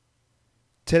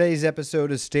Today's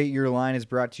episode of State Your Line is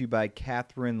brought to you by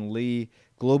Catherine Lee,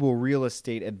 Global Real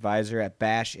Estate Advisor at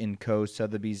Bash & Co.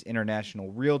 Sotheby's International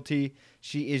Realty.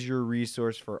 She is your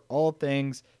resource for all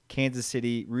things Kansas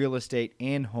City real estate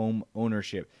and home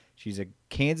ownership. She's a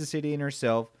Kansas Citian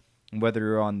herself, and whether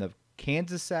you're on the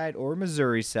Kansas side or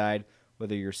Missouri side,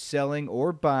 whether you're selling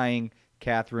or buying,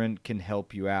 Catherine can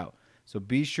help you out. So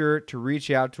be sure to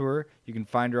reach out to her. You can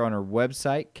find her on her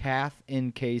website,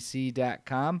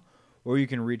 cathinkc.com, or you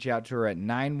can reach out to her at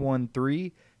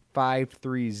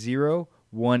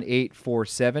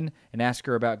 913-530-1847 and ask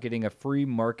her about getting a free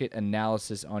market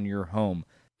analysis on your home.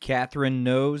 Catherine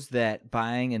knows that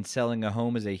buying and selling a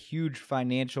home is a huge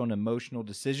financial and emotional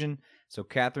decision, so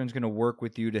Catherine's going to work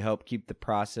with you to help keep the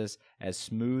process as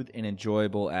smooth and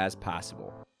enjoyable as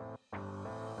possible.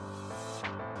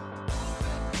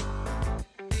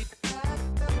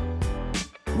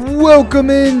 Welcome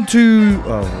into...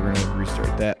 Oh, we're going to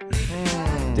restart that.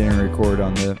 Didn't record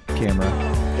on the camera.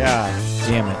 God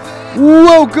damn it.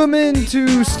 Welcome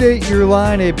into State Your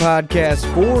Line, a podcast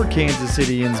for Kansas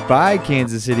Citians by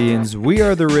Kansas Citians. We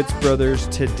are the Ritz Brothers.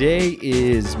 Today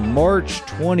is March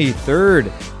 23rd.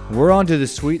 We're on to the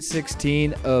Sweet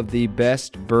 16 of the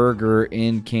Best Burger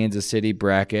in Kansas City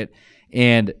bracket.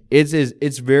 And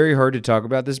it's very hard to talk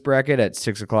about this bracket at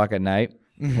 6 o'clock at night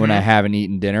when I haven't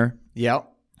eaten dinner. Yep.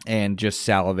 And just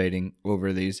salivating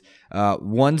over these.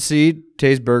 One seed,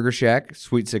 Tay's Burger Shack,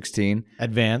 Sweet 16.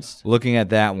 Advanced. Looking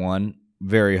at that one,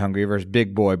 very hungry versus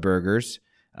Big Boy Burgers.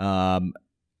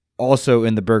 Also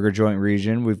in the burger joint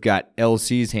region, we've got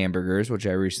LC's Hamburgers, which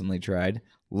I recently tried.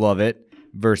 Love it.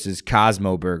 Versus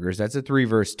Cosmo Burgers. That's a 3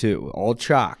 versus 2. All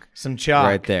chalk. Some chalk.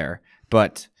 Right there.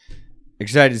 But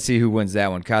excited to see who wins that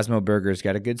one. Cosmo Burgers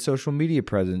got a good social media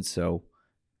presence, so...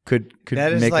 Could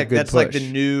that is make like a good that's push. like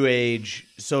the new age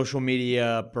social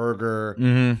media burger,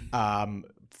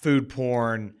 food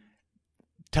porn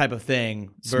type of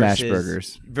thing. Smash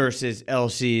burgers versus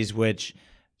LC's, which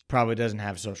probably doesn't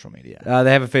have social media.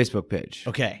 They have a Facebook page.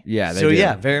 Okay, yeah, they so do.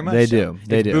 Yeah, very much. They so. do.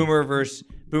 They do. Boomer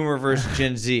versus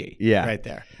Gen Z. Yeah, right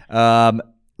there.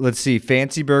 Let's see.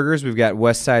 Fancy Burgers. We've got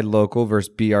Westside Local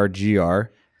versus BRGR.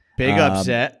 Big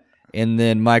upset. And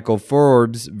then Michael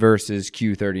Forbes versus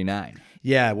Q39.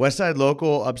 Yeah, Westside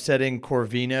Local upsetting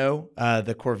Corvino,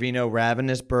 the Corvino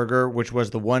Ravenous Burger, which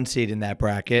was the 1 seed in that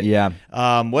bracket. Yeah.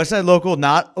 Westside Local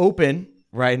not open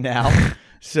right now,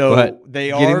 so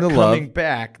they are coming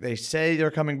back. They say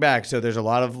they're coming back, so there's a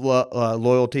lot of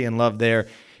loyalty and love there.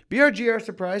 BRGR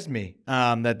surprised me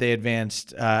that they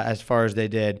advanced as far as they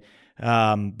did,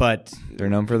 but they're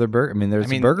known for their burger.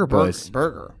 There's a burger place.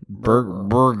 Burger.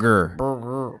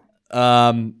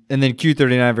 And then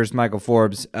Q39 versus Michael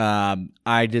Forbes.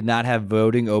 I did not have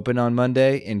voting open on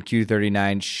Monday, and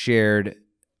Q39 shared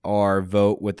our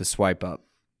vote with the swipe up,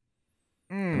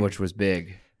 which was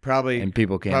big. And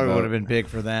people can't vote. Would have been big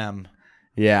for them.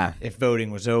 Yeah. If voting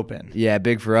was open. Yeah,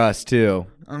 big for us too.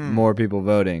 More people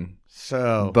voting.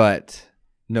 But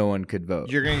no one could vote.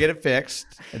 You're going to get it fixed.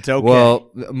 It's okay. Well,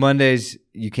 Mondays,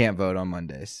 you can't vote on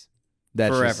Mondays.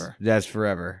 That's forever. That's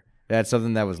forever. That's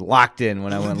something that was locked in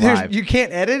when I went live. You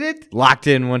can't edit it? Locked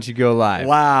in once you go live.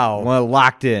 Wow. Well,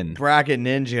 locked in. Bracket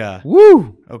Ninja.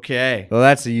 Woo! Okay. Well,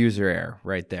 that's a user error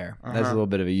right there. That's a little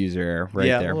bit of a user error there.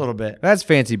 Yeah, a little bit. That's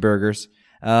Fancy Burgers.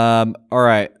 All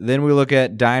right. Then we look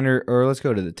at Diner, or let's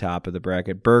go to the top of the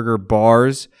bracket. Burger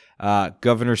Bars,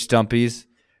 Governor Stumpy's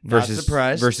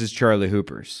versus Charlie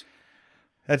Hooper's.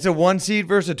 That's a 1 seed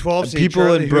versus a 12 seed. People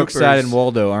Charlie in Brookside Hooper's. and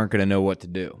Waldo aren't going to know what to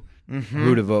do.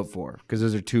 Who to vote for, because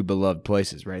those are two beloved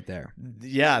places right there.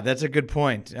 Yeah, that's a good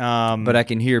point. But I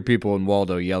can hear people in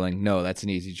Waldo yelling, no, that's an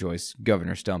easy choice,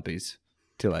 Governor Stumpy's,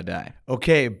 till I die.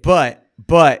 Okay, but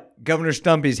Governor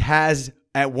Stumpy's has,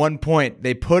 at one point,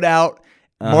 they put out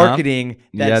marketing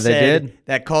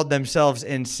that called themselves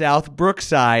in South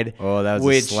Brookside. Oh, that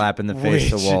was a slap in the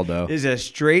face to Waldo. Is a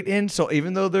straight insult,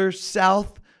 even though they're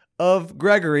south of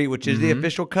Gregory, which is the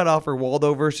official cutoff for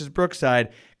Waldo versus Brookside.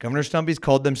 Governor Stumpy's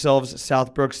called themselves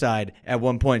South Brookside at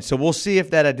one point. So we'll see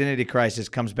if that identity crisis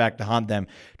comes back to haunt them.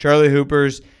 Charlie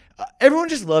Hooper's, everyone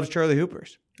just loves Charlie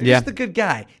Hooper's. He's the good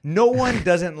guy. No one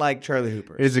doesn't like Charlie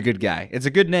Hooper's. He's a good guy. It's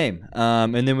a good name.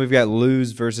 And then we've got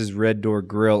Lou's versus Red Door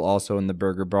Grill also in the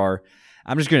burger bar.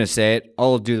 I'm just going to say it.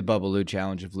 I'll do the Bubba Lou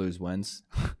challenge if Lou's wins.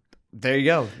 There you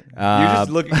go. You're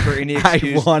just looking for any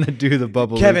excuse. I want to do the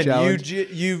Bubba Lou challenge.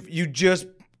 Kevin, you just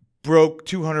broke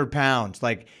 200 pounds.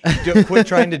 Like, quit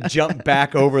trying to jump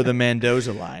back over the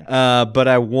Mendoza line. But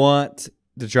I want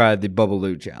to try the Bubba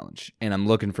Lou challenge, and I'm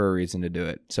looking for a reason to do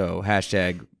it. So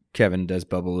hashtag Kevin does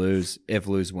Bubba Lou's if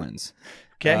Lou's wins.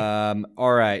 Okay.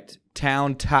 All right.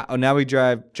 Now we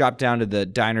drop down to the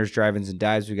diners, drive-ins, and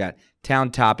dives. We got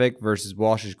Town Topic versus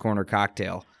Walsh's Corner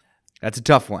Cocktail. That's a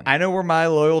tough one. I know where my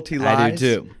loyalty lies. I do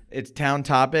too. It's Town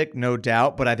Topic, no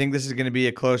doubt, but I think this is going to be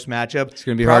a close matchup. It's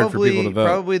going to be hard for people to vote.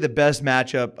 Probably the best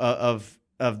matchup of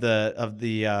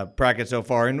the bracket so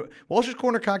far. And Walsh's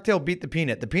Corner Cocktail beat the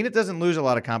Peanut. The Peanut doesn't lose a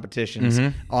lot of competitions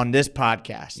on this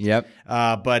podcast. Yep.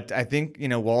 But I think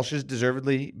Walsh's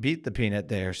deservedly beat the Peanut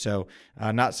there, so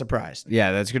not surprised.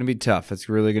 Yeah, that's going to be tough. It's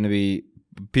really going to be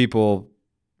people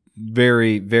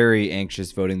very, very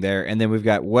anxious voting there. And then we've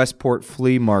got Westport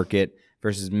Flea Market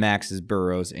versus Max's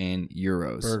Burgers and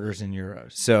Euros. Burgers and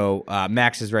Euros. So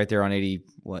Max is right there on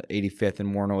 85th and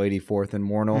Mornell, 84th and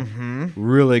Mornell.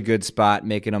 Really good spot,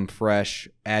 making them fresh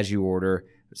as you order.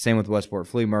 Same with Westport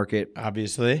Flea Market.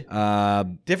 Obviously.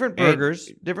 Different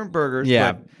burgers.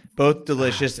 Yeah. But both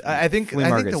delicious. I think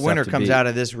the winner comes out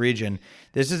of this region.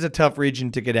 This is a tough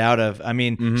region to get out of. I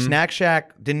mean, Snack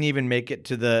Shack didn't even make it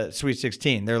to the Sweet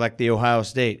 16. They're like the Ohio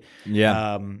State.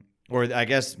 Yeah. Or I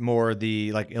guess more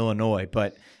the like Illinois.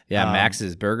 But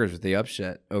Max's Burgers with the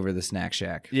upset over the Snack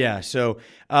Shack. Yeah. So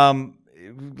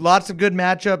lots of good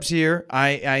matchups here.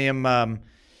 I'm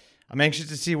anxious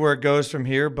to see where it goes from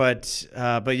here. But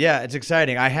yeah, it's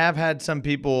exciting. I have had some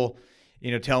people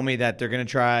tell me that they're going to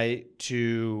try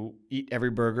to eat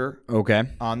every burger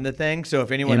on the thing. So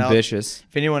if anyone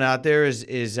out there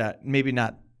is maybe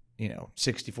not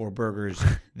 64 burgers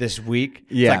this week.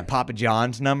 It's like Papa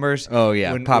John's numbers. Oh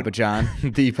yeah, Papa John,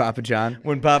 the Papa John.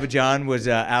 When Papa John was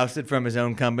ousted from his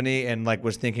own company and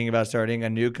was thinking about starting a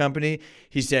new company,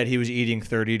 he said he was eating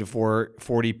 30 to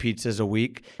 40 pizzas a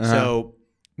week. So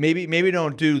maybe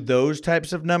don't do those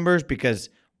types of numbers because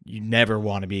you never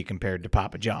want to be compared to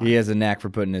Papa John. He has a knack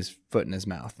for putting his foot in his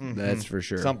mouth. That's for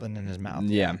sure. Something in his mouth.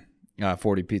 Yeah.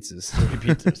 40 pizzas.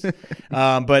 40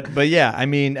 pizzas. But yeah, I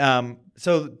mean,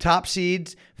 so top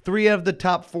seeds, 3 of the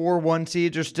top 4 1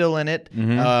 seeds are still in it.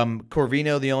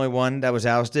 Corvino, the only one that was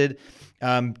ousted.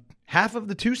 Half of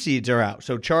the 2 seeds are out.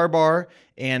 So Char Bar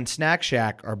and Snack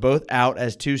Shack are both out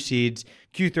as 2 seeds.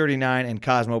 Q39 and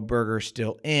Cosmo Burger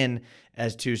still in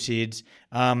as 2 seeds.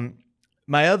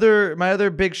 My other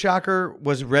big shocker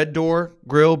was Red Door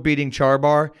Grill beating Char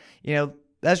Bar.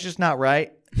 That's just not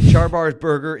right. Char Bar's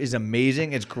burger is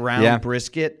amazing. It's ground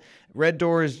brisket. Red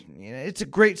Door is it's a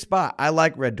great spot. I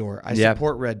like Red Door. I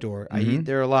support Red Door. I eat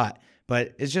there a lot.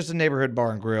 But it's just a neighborhood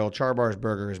bar and grill. Char Bar's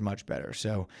burger is much better.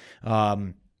 So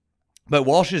but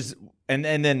Walsh's and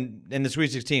then in the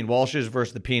Sweet 16, Walsh's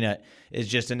versus the Peanut is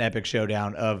just an epic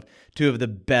showdown of 2 of the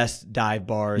best dive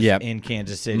bars in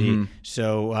Kansas City.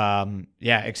 So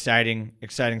exciting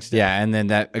stuff. Yeah, and then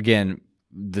that again,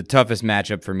 the toughest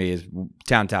matchup for me is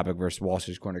Town Topic versus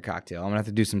Walsh's Corner Cocktail. I'm gonna have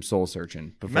to do some soul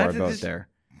searching before I vote there.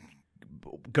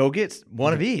 Go get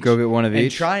one of each. Go get one of each.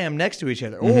 And try them next to each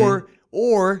other,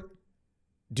 or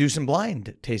do some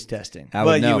blind taste testing.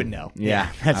 You would know. Yeah,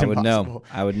 that's impossible.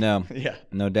 I would know. Yeah,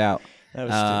 no doubt. That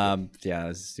was stupid. Yeah,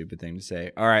 that's a stupid thing to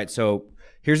say. All right, so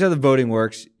here's how the voting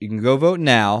works. You can go vote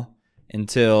now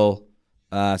until.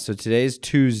 So today's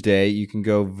Tuesday. You can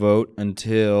go vote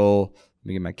until. Let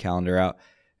me get my calendar out.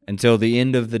 Until the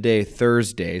end of the day,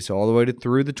 Thursday. So all the way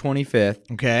through the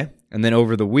 25th. Okay. And then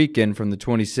over the weekend from the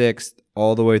 26th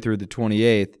all the way through the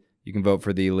 28th, you can vote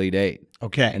for the Elite 8.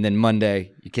 Okay. And then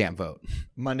Monday, you can't vote.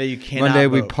 Monday, you cannot Monday,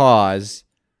 vote. we pause.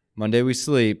 Monday, we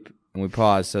sleep, and we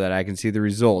pause so that I can see the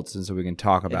results and so we can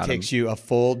talk about them. It takes you a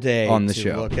full day on the to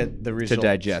show look at the results. To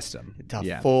digest them. It's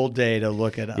a full day to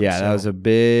look at them. Yeah, that was a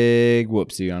big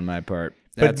whoopsie on my part.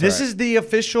 But this is the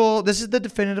official, this is the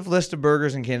definitive list of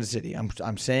burgers in Kansas City.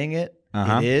 I'm saying it.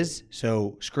 It is.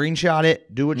 So screenshot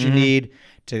it. Do what you need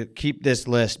to keep this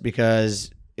list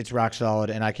because it's rock solid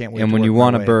and I can't wait. And when you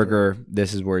want a burger,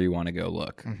 this is where you want to go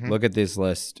look. Look at this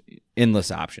list.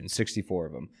 Endless options, 64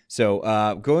 of them.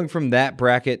 So going from that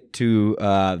bracket to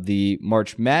the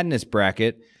March Madness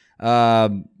bracket,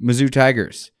 Mizzou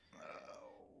Tigers.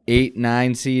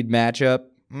 8-9 seed matchup.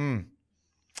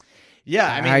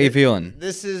 Yeah, I mean, how you feeling?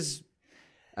 This is.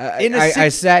 I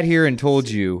sat here and told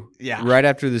you Yeah. right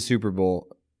after the Super Bowl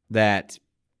that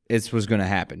this was going to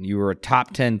happen. You were a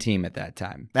top 10 team at that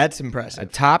time. That's A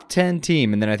impressive. top 10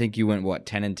 team, and then I think you went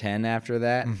 10-10 after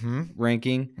that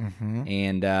ranking,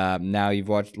 and now you've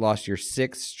lost your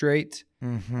 6th straight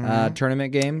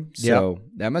tournament game. So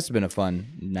that must have been a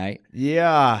fun night.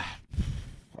 Yeah,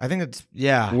 I think it's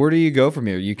Where do you go from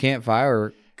here? You can't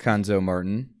fire Conzo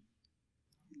Martin.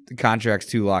 The contract's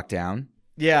too locked down.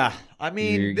 Yeah, I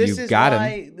mean, this is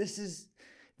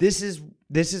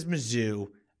Mizzou.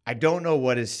 I don't know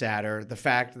what is sadder, the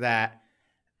fact that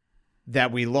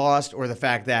we lost or the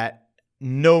fact that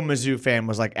no Mizzou fan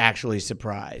was like actually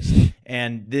surprised.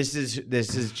 And this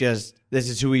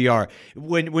is who we are.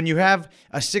 When you have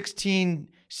a 16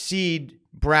 seed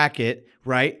bracket,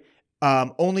 right?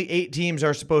 Only 8 teams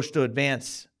are supposed to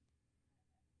advance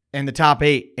in the top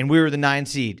 8, and we were the 9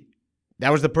 seed.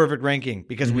 That was the perfect ranking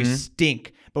because we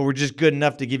stink, but we're just good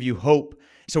enough to give you hope.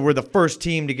 So we're the first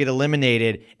team to get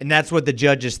eliminated, and that's what the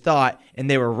judges thought, and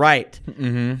they were right.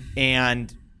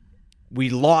 And we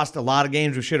lost a lot of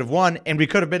games we should have won, and we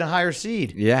could have been a higher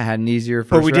seed. Yeah, had an easier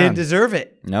first But we round. didn't deserve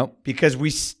it. Nope. Because we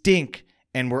stink,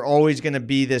 and we're always going to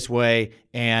be this way.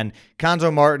 And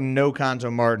Conzo Martin, no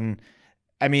Conzo Martin.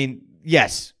 I mean,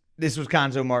 yes, this was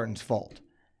Conzo Martin's fault.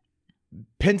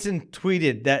 Pinson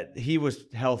tweeted that he was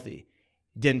healthy,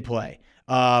 didn't play.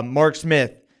 Mark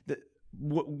Smith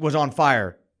was on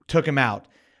fire, took him out.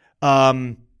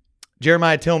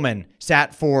 Jeremiah Tillman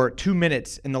sat for 2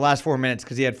 minutes in the last 4 minutes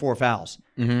because he had 4 fouls.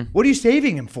 What are you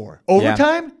saving him for?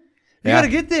 Overtime? You got to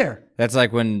get there. That's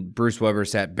like when Bruce Weber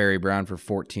sat Barry Brown for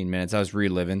 14 minutes. I was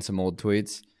reliving some old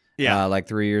tweets. Like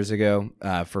 3 years ago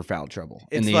for foul trouble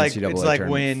in the NCAA It's like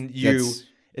tournament.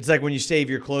 It's like when you save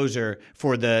your closer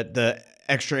for the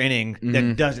extra inning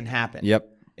that doesn't happen.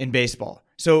 In baseball.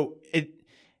 So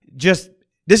this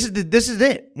is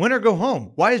it. Win or go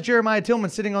home. Why is Jeremiah Tillman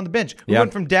sitting on the bench? We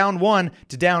went from down 1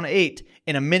 to down 8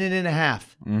 in a minute and a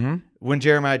half when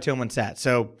Jeremiah Tillman sat.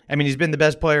 So, I mean, he's been the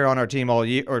best player on our team all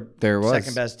year, or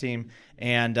second best team.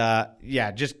 And,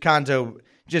 just Conzo,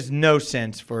 just no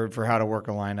sense for how to work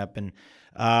a lineup.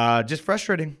 And just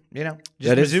frustrating, Just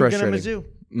that is Mizzou frustrating.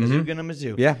 Mizzou gonna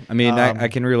Mizzou. Yeah, I mean, I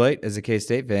can relate as a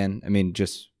K-State fan. I mean,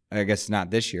 I guess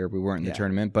not this year. We weren't in the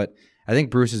tournament, but I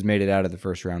think Bruce has made it out of the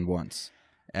first round once.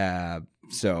 And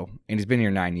he's been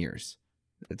here 9 years.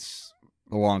 It's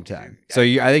a long time. So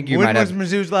I think you might have. When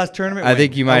was Mizzou's last tournament? I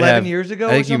think you might 11 have years ago.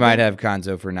 I think you might have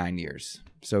Conzo for 9 years.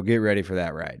 So get ready for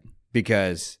that ride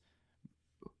because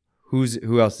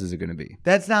who else is it going to be?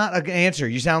 That's not an answer.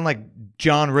 You sound like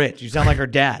John Rich. You sound like our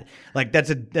dad. Like that's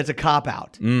a cop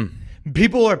out.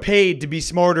 People are paid to be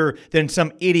smarter than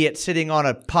some idiot sitting on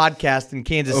a podcast in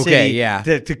Kansas City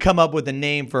to come up with a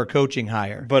name for a coaching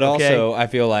hire. But also, I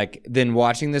feel like then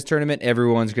watching this tournament,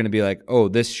 everyone's going to be like, "Oh,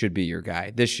 this should be your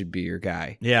guy. This should be your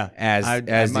guy." Yeah,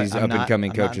 as these up and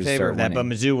coming coaches start winning. But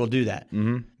Mizzou will do that.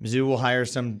 Mizzou will hire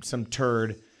some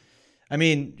turd. I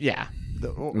mean,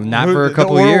 not for a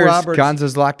couple years.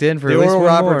 Conzo's locked in for at least one more.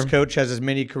 The Oral Roberts coach has as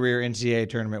many career NCAA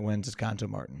tournament wins as Conzo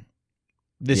Martin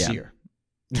this year.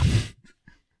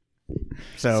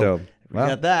 So we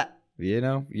got that. You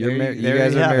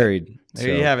guys are married.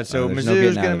 There you have it. So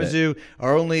Mizzou's going to Mizzou.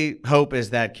 Our only hope is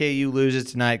that KU loses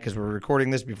tonight because we're recording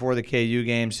this before the KU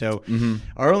game. So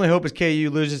our only hope is KU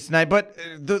loses tonight. But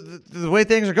the way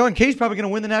things are going, KU's probably going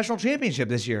to win the national championship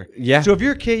this year. Yeah. So if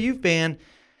you're a KU fan,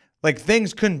 like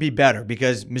things couldn't be better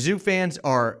because Mizzou fans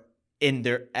are in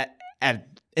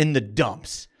the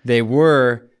dumps. They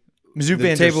were. Mizzou the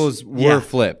fans tables were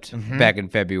flipped back in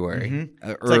February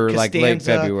or like late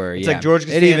February. It's like George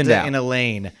Costanza and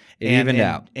Elaine. It evened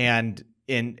out. And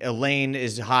Elaine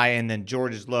is high and then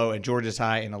George is low and George is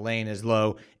high and Elaine is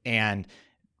low. And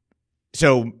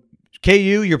so KU,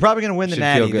 you're probably going to win the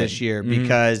Natty this year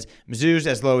because Mizzou's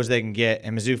as low as they can get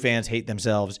and Mizzou fans hate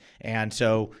themselves. And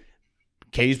so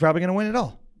KU's probably going to win it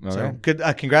all. So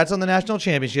congrats on the national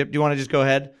championship. Do you want to just go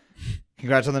ahead?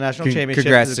 Congrats on the national championship.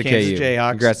 Congrats to Kansas KU. Jayhawks.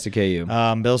 Congrats to KU.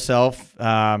 Bill Self,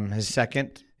 his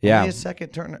second. His second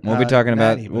turn. We'll be talking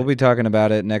We'll be talking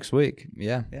about it next week.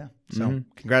 Yeah. Yeah. So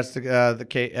congrats to the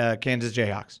Kansas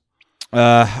Jayhawks.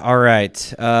 All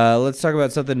right. Let's talk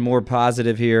about something more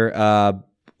positive here. I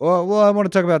want to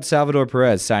talk about Salvador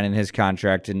Perez signing his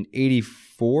contract in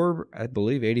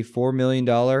 $84 million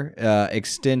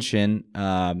extension.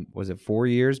 Was it 4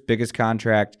 years? Biggest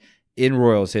contract in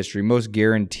Royals history, most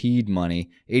guaranteed money,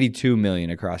 $82 million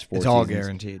across 4 seasons. It's all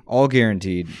guaranteed. All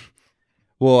guaranteed.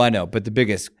 Well, I know, but the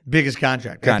biggest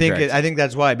contract. I think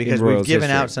that's why, because we've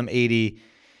given out some $80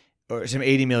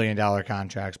 million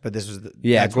contracts, but this was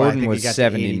Gordon was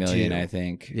 $70 million, I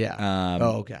think. Yeah.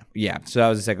 Okay. Yeah. So that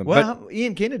was the second. Well,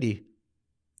 Ian Kennedy.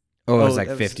 It was like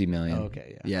 $50 million.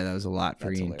 Okay. Yeah, that was a lot for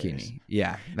Ian Kennedy.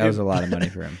 Yeah, that was a lot of money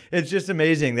for him. It's just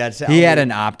amazing. He had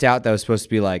an opt out that was supposed to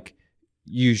be like,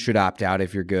 you should opt out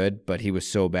if you're good, but he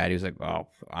was so bad. He was like, "Oh,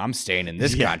 I'm staying in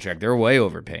this contract. They're way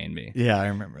overpaying me." Yeah, I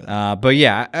remember that. But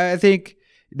yeah, I think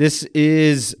this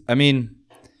is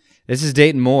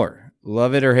Dayton Moore.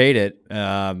 Love it or hate it.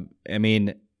 I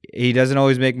mean, he doesn't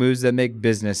always make moves that make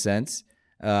business sense.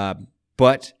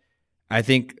 But I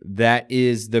think that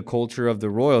is the culture of the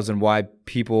Royals and why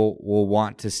people will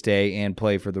want to stay and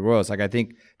play for the Royals. Like, I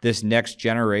think this next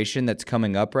generation that's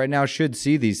coming up right now should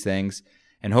see these things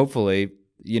and hopefully,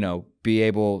 be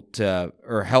able to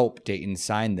or help Dayton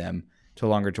sign them to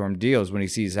longer term deals when they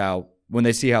see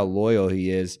how loyal he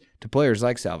is to players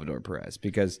like Salvador Perez.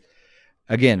 Because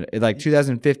again, like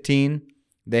 2015,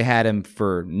 they had him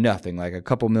for nothing, like a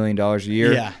couple $1 million a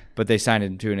year, but they signed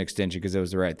him to an extension because it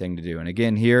was the right thing to do. And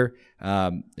again, here,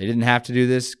 they didn't have to do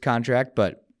this contract,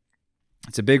 but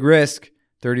it's a big risk.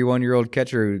 31-year-old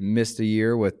catcher who missed a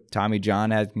year with Tommy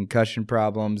John, had concussion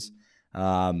problems,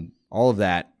 all of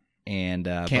that. And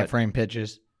can't frame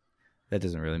pitches. That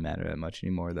doesn't really matter that much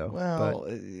anymore, though. Well,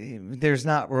 there's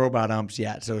not robot umps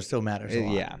yet, so it still matters a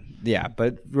lot. Yeah,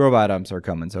 but robot umps are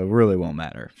coming, so it really won't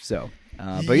matter. So,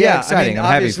 but exciting. I'm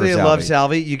obviously, happy for I love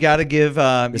Salvi. You got to give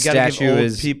the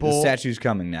statue's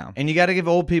coming now, and you got to give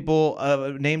old people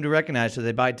a name to recognize so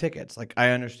they buy tickets. Like, I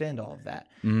understand all of that.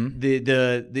 Mm-hmm.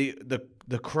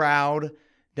 The crowd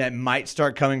that might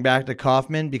start coming back to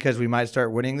Kauffman because we might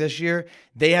start winning this year,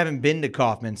 they haven't been to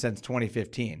Kauffman since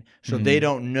 2015. So they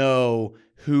don't know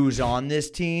who's on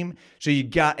this team. So you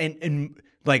got, and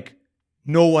like,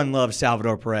 no one loves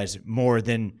Salvador Perez more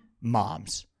than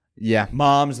moms. Yeah.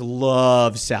 Moms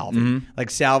love Salvi. Mm-hmm. Like,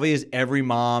 Salvi is every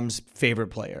mom's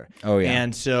favorite player. Oh, yeah.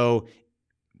 And so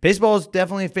baseball is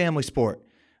definitely a family sport.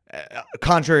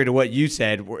 Contrary to what you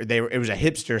said, it was a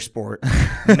hipster sport,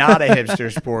 not a hipster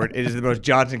sport. It is the most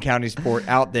Johnson County sport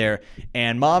out there,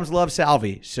 and moms love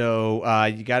Salvi. So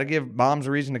you got to give moms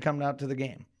a reason to come out to the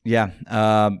game. Yeah,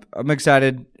 I'm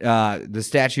excited. The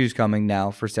statue's coming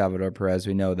now for Salvador Perez.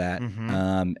 We know that,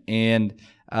 and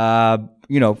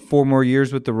 4 more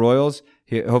years with the Royals.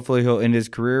 Hopefully, he'll end his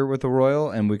career with the Royal,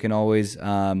 and we can always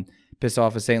piss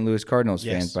off a St. Louis Cardinals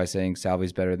fans by saying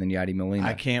Salvi's better than Yadi Molina.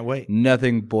 I can't wait.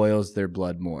 Nothing boils their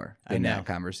blood more than that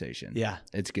conversation. Yeah.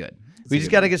 It's good. We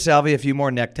just got to get Salvi a few more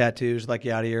neck tattoos like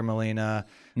Yadi or Molina.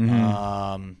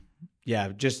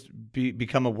 Just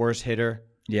become a worse hitter.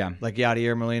 Yeah. Like Yadi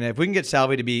or Molina. If we can get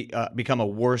Salvi to become a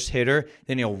worse hitter,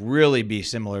 then he'll really be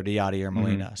similar to Yadi or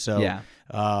Molina. So,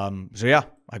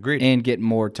 agreed. And get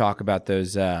more talk about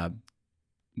those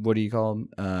what do you call them?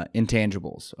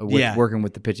 Intangibles. Working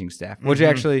with the pitching staff, which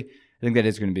actually I think that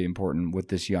is going to be important with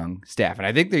this young staff. And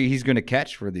I think that he's going to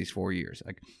catch for these 4 years.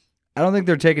 Like, I don't think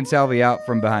they're taking Salvi out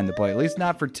from behind the plate, at least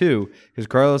not for 2, because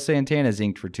Carlos Santana's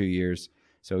inked for 2 years.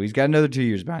 So he's got another 2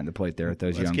 years behind the plate there with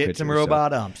those young pitchers. Let's get some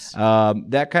robot umps.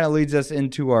 That kind of leads us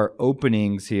into our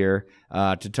openings here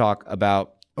to talk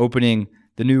about opening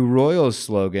the new Royals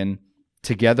slogan,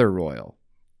 Together Royal.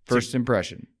 First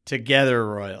impression. Together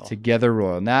Royal. Together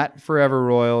Royal. Not Forever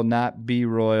Royal, not Be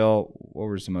Royal. What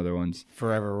were some other ones?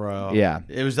 Forever Royal. Yeah.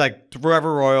 It was like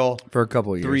Forever Royal. For a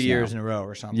couple of years 3 years in a row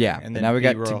or something. Yeah. And then now we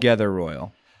got Royal. Together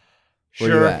Royal. Where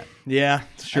you at? Yeah.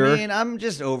 Sure. I mean, I'm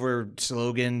just over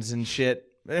slogans and shit.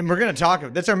 And we're going to talk.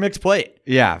 That's our mixed plate.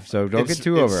 Yeah. So don't get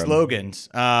too over slogans.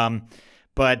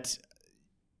 But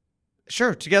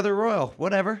sure, Together Royal.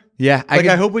 Whatever. Yeah.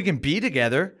 I hope we can be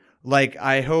together. Like,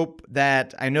 I hope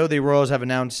that, I know the Royals have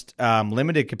announced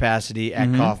limited capacity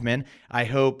at Kauffman. I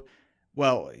hope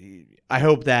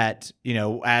that,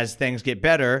 as things get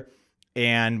better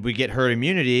and we get herd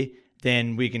immunity,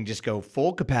 then we can just go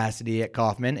full capacity at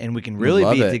Kauffman and we can really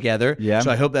be together. Yeah. So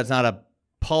I hope that's not a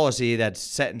policy that's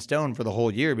set in stone for the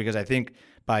whole year, because I think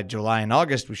by July and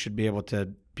August, we should be able to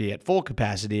be at full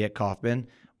capacity at Kauffman,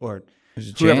 or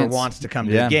whoever wants to come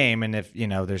to the game. And if,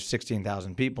 there's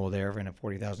 16,000 people there in a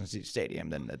 40,000 seat stadium,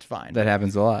 then that's fine. That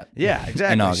happens a lot. Yeah,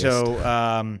 exactly. In August.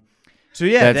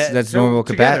 That's normal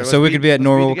capacity. So we could be at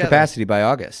normal capacity by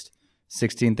August.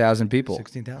 16,000 people.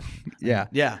 16,000. Yeah.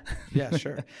 Yeah,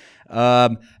 sure.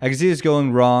 I can see this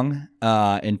going wrong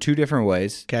in 2 different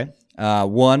ways. Okay.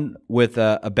 One with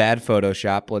a bad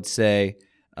Photoshop. Let's say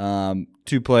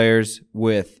 2 players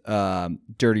with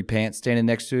dirty pants standing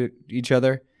next to each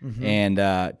other. And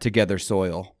Together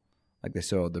Soil, like they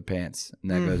soiled their pants, and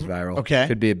that goes viral. Okay.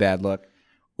 Could be a bad look.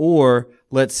 Or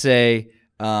let's say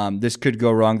this could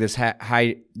go wrong. This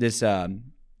hashtag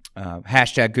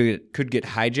could get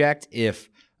hijacked if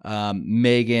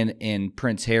Meghan and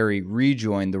Prince Harry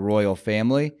rejoin the royal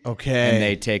family. Okay. And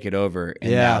they take it over,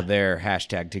 and now they're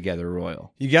hashtag Together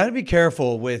Royal. You got to be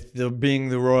careful with being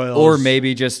the Royals. Or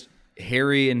maybe just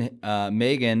Harry and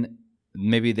Meghan.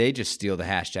 Maybe they just steal the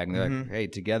hashtag and they're like, hey,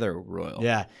 Together Royal.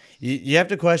 Yeah. You have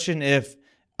to question if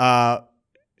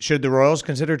should the Royals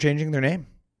consider changing their name?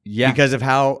 Yeah. Because of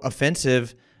how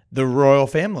offensive the royal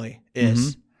family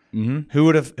is. Who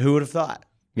would have thought?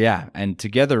 Yeah. And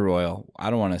Together Royal, I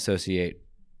don't want to associate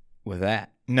with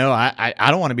that. No, I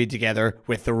don't want to be together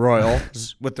with the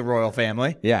Royals, with the royal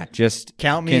family. Yeah, just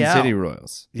Count me Kansas out. City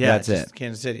Royals. Yeah, that's just it.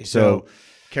 Kansas City. So- So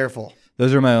careful.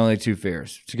 Those are my only two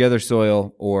fears: Together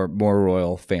Soil or more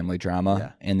royal family drama.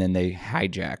 Yeah. And then they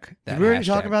hijack that. Did we already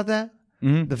talk hashtag. about that?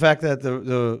 Mhm. The fact that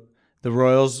the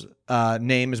Royals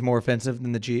name is more offensive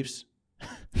than the Chiefs.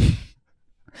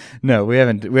 No, we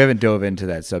haven't dove into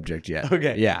that subject yet.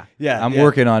 Okay. Yeah. Yeah, I'm yeah.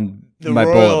 working on The my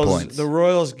Royals, bullet points. The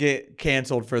Royals get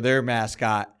canceled for their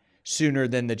mascot sooner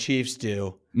than the Chiefs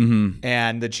do,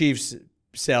 and the Chiefs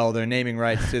sell their naming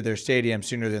rights to their stadium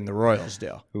sooner than the Royals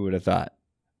do. Who would have thought?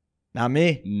 Not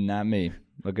me. Not me.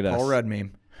 Look at us. Paul Rudd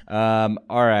meme.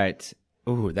 All right.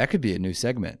 Ooh, that could be a new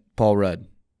segment. Paul Rudd.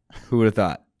 Who would have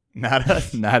thought? Not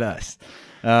us. Not us.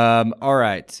 All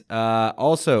right.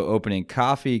 Also opening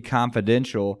Coffee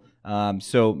Confidential.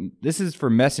 So this is for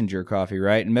Messenger Coffee,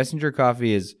 right? And Messenger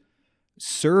Coffee is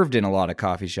served in a lot of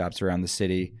coffee shops around the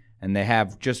city, and they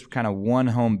have just kind of one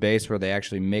home base where they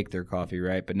actually make their coffee,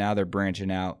 right? But now they're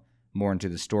branching out more into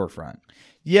the storefront.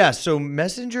 Yeah, so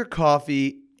Messenger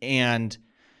Coffee and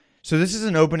so this is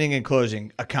an opening and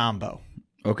closing, a combo,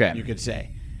 Okay. you could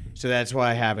say. So that's why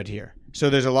I have it here.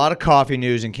 So there's a lot of coffee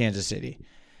news in Kansas City.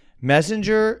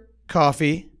 Messenger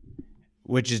Coffee,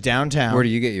 which is downtown. Where do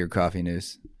you get your coffee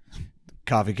news?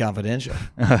 Coffee Confidential.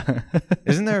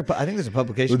 Isn't there? I think there's a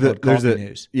publication Well, called there's Coffee a-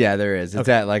 News. Yeah, there is. It's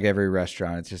at like every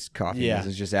restaurant. It's just coffee Yeah. news.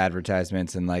 It's just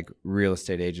advertisements and like real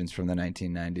estate agents from the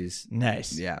 1990s.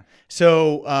 Nice. Yeah.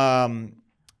 So,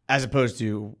 as opposed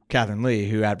to Catherine Lee,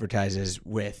 who advertises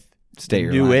with State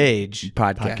Your New Line. Age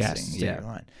Podcasting, podcast, State yeah.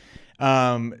 Your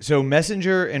Line. So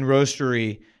Messenger and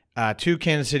Roastery, two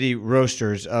Kansas City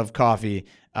roasters of coffee,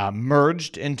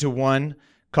 merged into one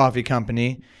coffee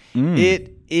company.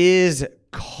 It is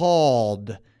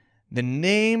called, the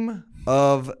name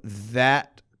of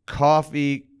that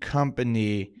coffee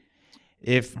company,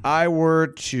 if I were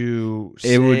to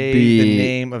say would be- the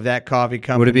name of that coffee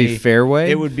company, Would it be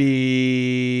Fairway? it would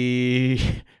be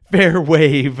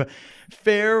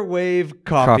Fairwave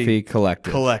Coffee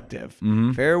Collective. Collective.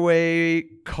 Mhm.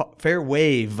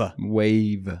 Fairwave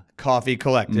Wave. Coffee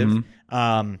Collective.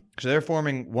 So they're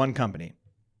forming one company.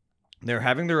 They're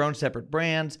having their own separate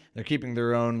brands. They're keeping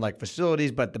their own like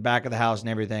facilities, but the back of the house and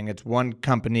everything, it's one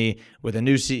company with a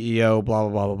new CEO, blah,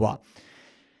 blah, blah, blah, blah.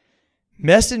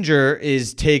 Messenger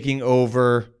is taking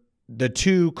over the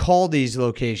two Caldi's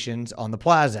locations on the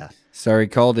plaza. Sorry,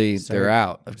 Caldi. They're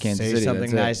out of Kansas Say City.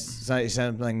 something That's it. nice,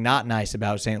 something not nice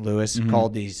about St. Louis.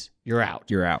 Caldi's, you're out.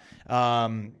 You're out.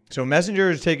 So Messenger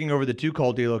is taking over the two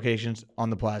Caldi locations on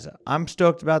the plaza. I'm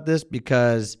stoked about this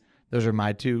because those are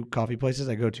my two coffee places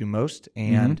I go to most,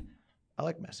 and I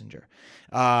like Messenger.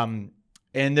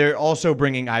 And they're also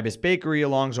bringing Ibis Bakery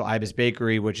along. So Ibis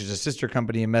Bakery, which is a sister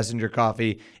company of Messenger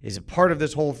Coffee, is a part of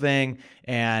this whole thing.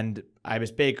 And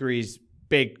Ibis Bakery's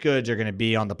baked goods are going to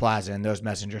be on the plaza in those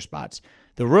Messenger spots.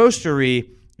 The Roastery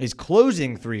is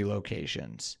closing 3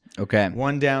 locations. Okay.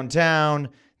 One downtown,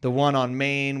 the one on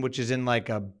Main, which is in like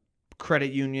a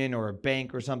credit union or a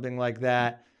bank or something like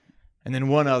that. And then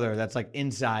one other that's like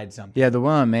inside something. Yeah, the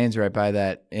one on Main's right by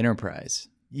that Enterprise.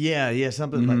 Yeah,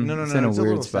 something like no, It's in a it's weird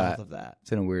little spot. south of that.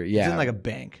 It's in a weird. It's Yeah. in like a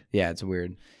bank. Yeah, it's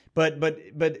weird. But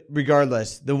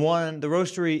regardless, the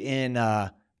Roastery in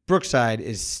Brookside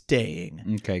is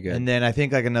staying. Okay, good. And then I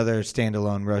think like another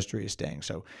standalone roastery is staying.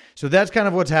 So that's kind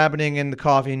of what's happening in the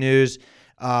coffee news.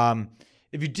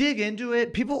 If you dig into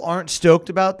it, people aren't stoked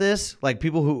about this. Like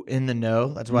people who in the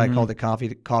know. That's why I called it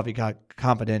Coffee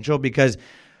Confidential, because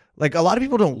like a lot of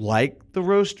people don't like the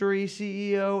Roastery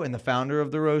CEO and the founder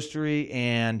of the Roastery.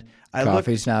 And I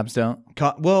Coffee snobs don't.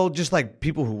 well, just like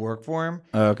people who work for him.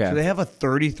 Oh, okay. So they have a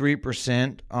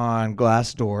 33% on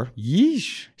Glassdoor.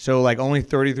 Yeesh. So like only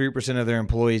 33% of their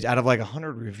employees out of like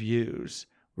 100 reviews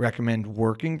recommend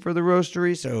working for the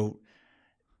Roastery. So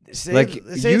say Like,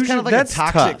 it's usually kind of like a that's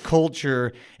toxic tough.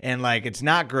 culture, and like it's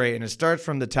not great, and it starts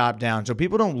from the top down. So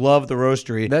people don't love the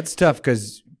Roastery. That's tough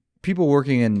because people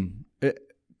working in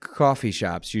coffee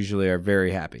shops usually are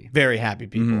very happy. Very happy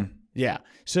people. Yeah.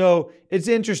 So it's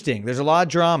interesting. There's a lot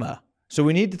of drama. So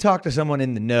we need to talk to someone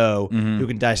in the know who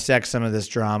can dissect some of this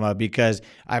drama, because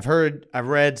I've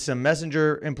read some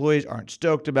Messenger employees aren't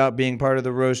stoked about being part of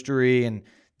the Roastery and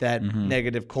that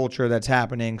negative culture that's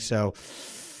happening. So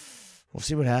we'll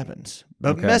see what happens.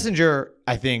 But Okay. Messenger,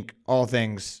 I think all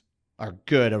things are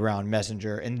good around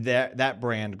Messenger, and that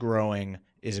brand growing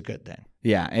is a good thing.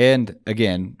 Yeah, and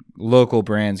again, local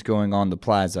brands going on the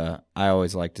plaza, I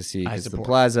always like to see, I because the support.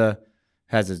 plaza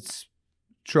has its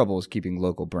troubles keeping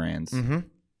local brands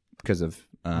because of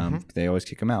they always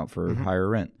kick them out for higher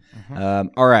rent.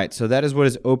 All right, so that is what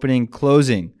is opening,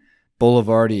 closing.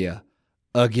 Boulevardia,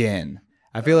 again.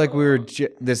 I feel like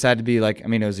this had to be like, I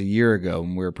mean, it was a year ago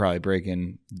and we were probably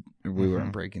we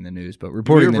weren't breaking the news, but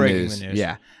reporting breaking the news.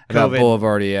 Yeah. COVID. About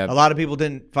Boulevardia. A lot of people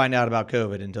didn't find out about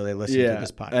COVID until they listened to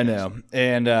this podcast. I know.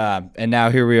 And now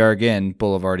here we are again.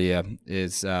 Boulevardia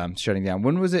is shutting down.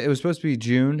 When was it? It was supposed to be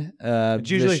June.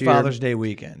 It's usually this year. Father's Day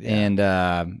weekend.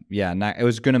 Yeah. And it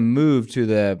was going to move to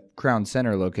the Crown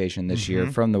Center location this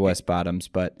year from the West Bottoms,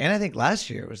 but And I think last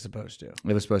year it was supposed to.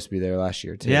 it was supposed to be there last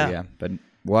year too. Yeah. Yeah. But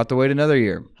we'll have to wait another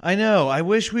year. I know. I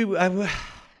wish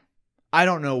I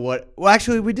don't know what. Well,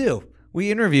 actually, we do.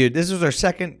 We interviewed. This was our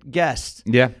second guest.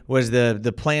 Yeah. Was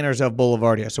the planners of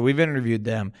Boulevardia. So we've interviewed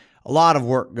them. A lot of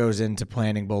work goes into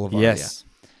planning Boulevardia. Yes.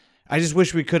 I just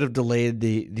wish we could have delayed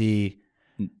the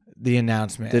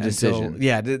announcement. The decision.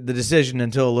 The decision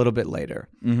until a little bit later.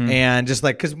 And just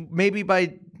like, because maybe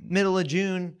by middle of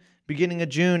June, beginning of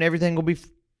June, everything will be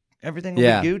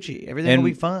Gucci. Everything will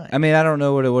be fine. I mean, I don't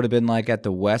know what it would have been like at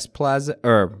the West Plaza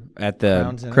or at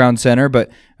the Crown Center, but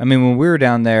I mean, when we were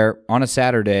down there on a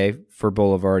Saturday for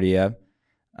Boulevardia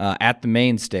at the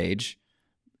main stage,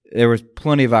 there was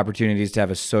plenty of opportunities to have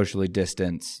a socially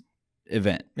distanced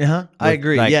event. I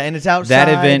agree. Like, and it's outside. That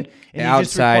event and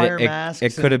outside,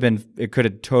 it could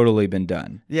have totally been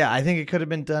done. Yeah, I think it could have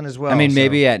been done as well. I mean,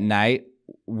 maybe at night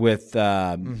with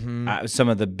some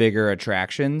of the bigger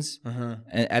attractions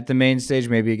at the main stage,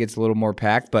 maybe it gets a little more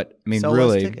packed. But I mean, Sell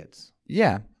really, those tickets.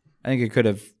 Yeah, I think it could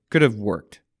have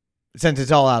worked since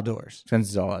it's all outdoors.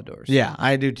 Yeah,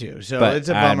 I do too. So but it's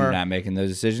a bummer. I'm not making those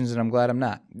decisions, and I'm glad I'm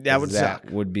not. That would suck.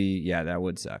 That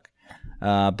would suck.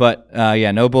 But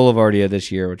no Boulevardia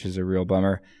this year, which is a real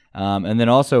bummer. And then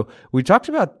also, we talked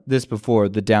about this before,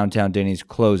 the downtown Denny's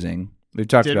closing. We've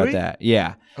talked about that.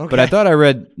 Yeah. Okay. But I thought I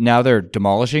read now they're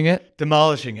demolishing it.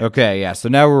 Okay, yeah. So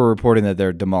now we're reporting that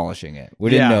they're demolishing it. We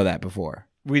didn't know that before.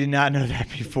 We did not know that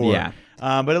before. Yeah.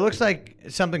 But it looks like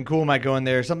something cool might go in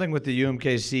there. Something with the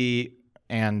UMKC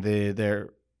and their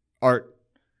art.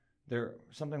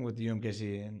 Something with the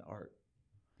UMKC and art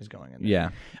is going in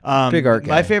there. Yeah. Big art guy.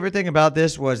 My favorite thing about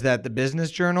this was that the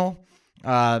Business Journal,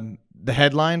 the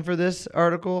headline for this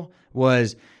article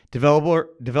was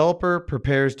Developer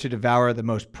prepares to devour the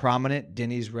most prominent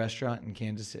Denny's restaurant in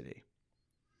Kansas City.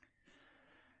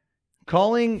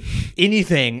 Calling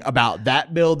anything about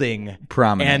that building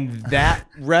prominent and that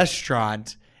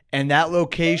restaurant and that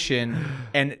location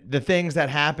and the things that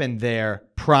happened there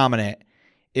prominent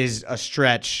is a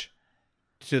stretch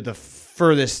to the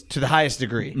highest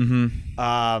degree.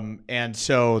 And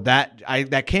so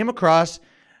that came across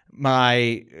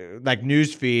my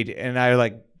news feed, and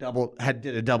I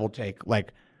did a double take.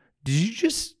 Like, did you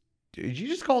just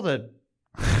call the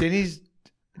Denny's?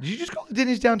 Did you just call the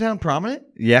Denny's downtown prominent?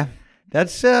 Yeah,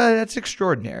 that's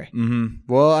extraordinary.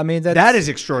 Well, I mean that is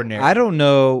extraordinary. I don't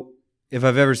know if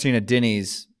I've ever seen a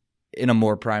Denny's in a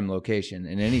more prime location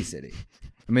in any city.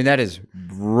 I mean, that is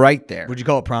right there. Would you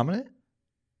call it prominent?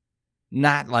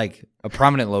 Not like a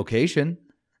prominent location.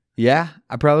 Yeah,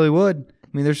 I probably would. I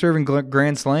mean, they're serving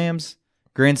grand sandwiches.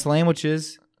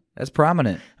 That's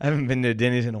prominent. I haven't been to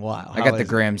Denny's in a while. I got the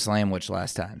Graham Sandwich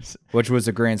last time, which was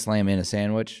a grand slam in a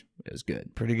sandwich. It was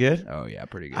good. Pretty good? Oh, yeah,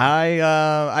 pretty good.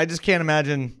 I just can't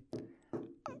imagine.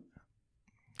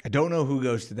 I don't know who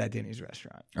goes to that Denny's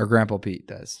restaurant. Or Grandpa Pete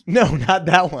does. No, not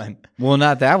that one. Well,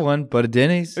 not that one, but a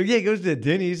Denny's. Oh, yeah, he goes to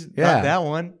Denny's. Yeah. Not that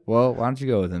one. Well, why don't you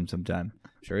go with him sometime?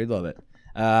 I'm sure he'd love it.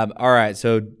 All right,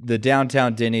 so the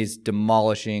downtown Denny's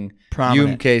demolishing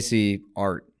Prominent. UMKC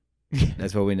art.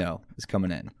 That's what we know is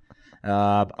coming in.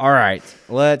 All right,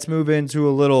 let's move into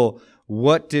a little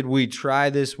what did we try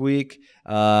this week?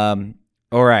 All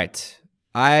right,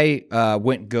 I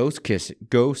went ghost kissing.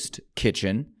 Ghost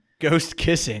kissing.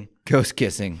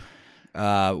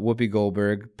 Whoopi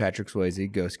Goldberg, Patrick Swayze,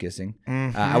 ghost kissing.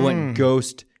 I went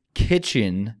ghost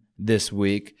kitchen this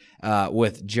week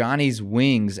with Johnny's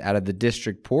Wings out of the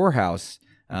District Poorhouse.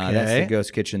 That's the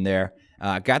ghost kitchen there.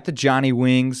 Got the Johnny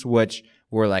Wings, which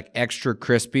were like extra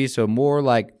crispy, so more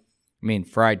like, I mean,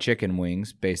 fried chicken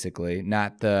wings, basically,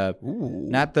 not the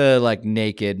like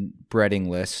naked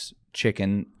breadingless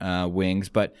chicken wings,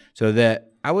 but so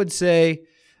that I would say,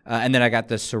 and then I got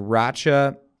the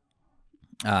sriracha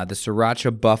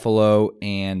buffalo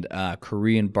and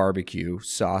Korean barbecue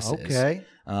sauces. Okay.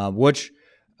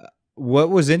 What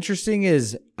was interesting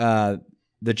is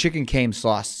the chicken came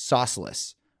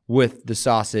sauceless with the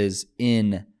sauces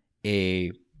in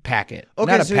a packet.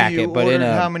 Okay, not a so packet, you but ordered in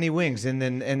how many wings? And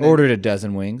then ordered a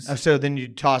dozen wings. So then you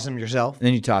toss them yourself? And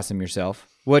then you toss them yourself,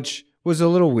 which was a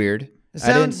little weird. It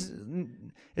sounds I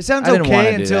didn't wanna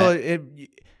okay do until that.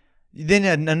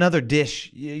 Then another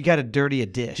dish. You got to dirty a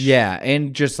dish. Yeah,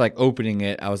 and just like opening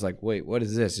it, I was like, wait, what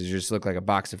is this? It just looked like a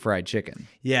box of fried chicken.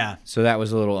 Yeah. So that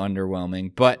was a little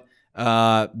underwhelming. But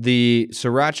the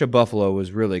sriracha buffalo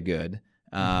was really good.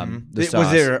 The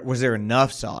sauce, Was there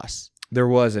enough sauce? there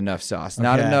was enough sauce.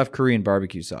 Not Okay. enough Korean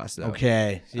barbecue sauce, though.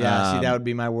 Okay. Yeah. See, that would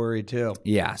be my worry too.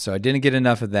 Yeah, so I didn't get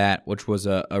enough of that, which was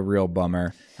a real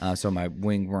bummer. So my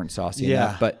wing weren't saucy Yeah.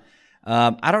 enough. But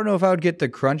I don't know if I would get the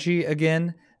crunchy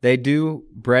again. They do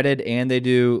breaded and they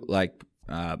do like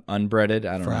unbreaded.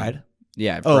 I don't know. Fried?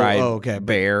 Yeah, Oh, fried. okay.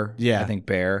 Bear. Yeah. I think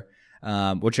bear,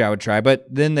 which I would try. But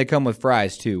then they come with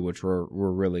fries too, which were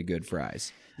really good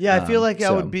fries. Yeah, I feel like I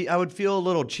so- would feel a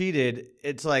little cheated.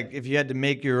 It's like if you had to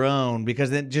make your own,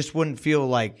 because it just wouldn't feel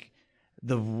like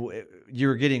you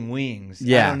were getting wings.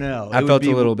 Yeah, I don't know. I felt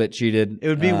a little bit cheated. It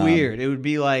would be weird. It would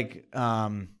be like,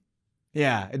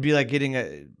 yeah, it'd be like getting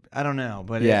I don't know,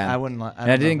 but Yeah. I wouldn't.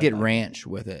 And I didn't get ranch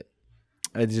with it.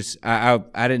 I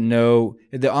didn't know.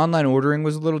 The online ordering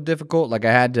was a little difficult. Like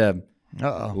I had to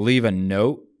leave a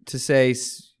note to say,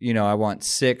 I want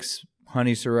 6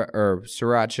 honey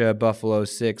sriracha buffalo,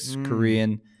 6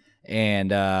 Korean,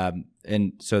 and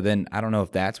so then I don't know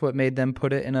if that's what made them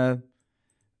put it in a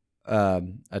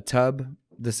tub,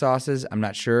 the sauces. I'm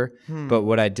not sure, but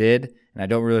what I did, and I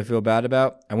don't really feel bad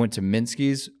about, I went to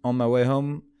Minsky's on my way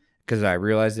home because I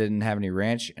realized they didn't have any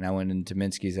ranch, and I went into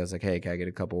Minsky's. I was like, "Hey, can I get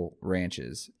a couple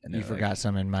ranches?" And You they're like- forgot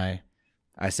some in my.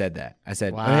 I said that. I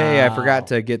said, Wow. "Hey, I forgot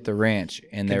to get the ranch,"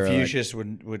 and they were like, Confucius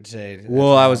would say.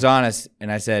 well, I was honest,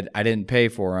 and I said I didn't pay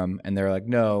for them, and they're like,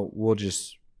 "No, we'll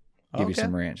just give you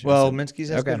some ranch." Well, I said, Minsky's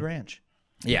has okay. good ranch.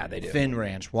 yeah, they do. Thin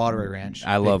ranch, watery ranch.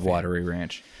 I Big love fan. watery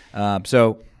ranch.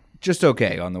 So just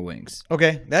okay on the wings.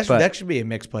 Okay, But- that should be a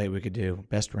mixed plate we could do.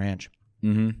 Best ranch.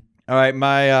 Mm-hmm. All right,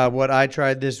 my what I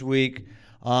tried this week.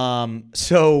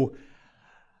 So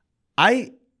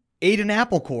I ate an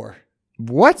apple core.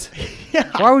 What? Yeah.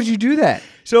 Why would you do that?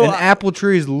 So, An apple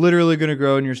tree is literally going to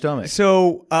grow in your stomach.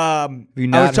 So Have you I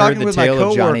not was talking heard the with my tale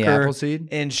of Johnny coworker, Appleseed?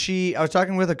 and I was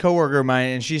talking with a coworker of mine,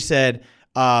 and she said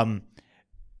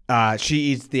she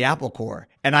eats the apple core,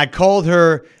 and I called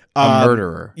her A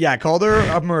murderer. Yeah, I called her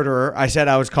a murderer. I said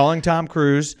I was calling Tom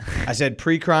Cruise. I said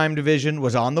pre-crime division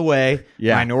was on the way.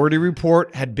 Yeah. Minority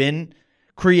Report had been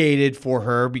created for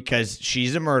her because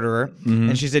she's a murderer. Mm-hmm.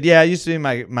 And she said, "Yeah, I used to do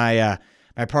my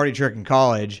party trick in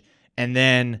college, and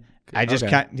then I just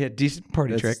Okay. decent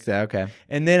party trick. Okay.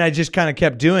 And then I just kind of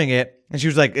kept doing it, and she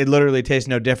was like, "It literally tastes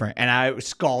no different." And I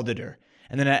scalded her.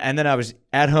 And then I was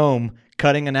at home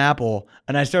cutting an apple,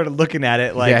 and I started looking at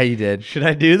it like, Yeah, you did. should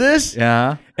I do this?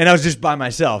 Yeah. And I was just by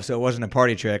myself, so it wasn't a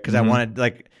party trick because I wanted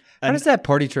like, How does that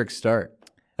party trick start?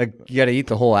 Like you got to eat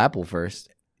the whole apple first.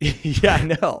 yeah, I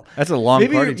know. That's a long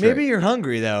party trick. Maybe you're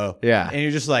hungry though. Yeah. And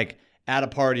you're just like at a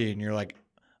party, and you're like,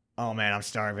 "Oh man, I'm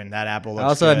starving. That apple looks." I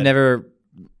also good. have never.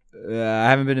 I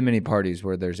haven't been to many parties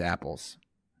where there's apples.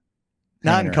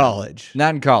 not hanging in around. college.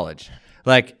 Not in college.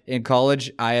 Like in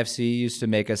college, IFC used to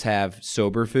make us have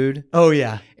sober food. Oh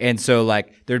yeah. And so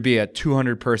like there'd be a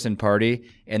 200 person party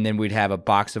and then we'd have a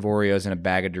box of Oreos and a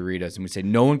bag of Doritos and we'd say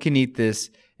no one can eat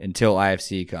this until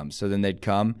IFC comes. So then they'd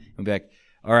come and be like,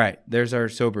 "All right, there's our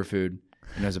sober food."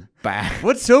 And there's a bag.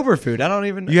 What's sober food? I don't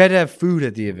even. You had to have food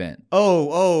at the event.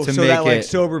 Oh, To so that make like it-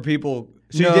 sober people.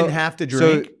 So No, you didn't have to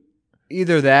drink. So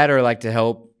either that or like to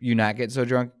help you not get so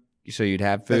drunk so you'd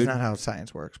have That's food. not how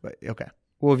science works, but okay.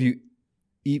 Well, if you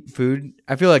eat food,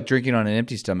 I feel like drinking on an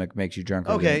empty stomach makes you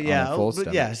drunker Okay, than yeah, on a full but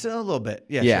stomach. yeah, so a little bit.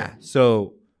 Yeah, Yeah.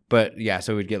 sure.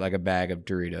 So we'd get like a bag of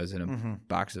Doritos and a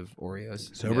box of Oreos. And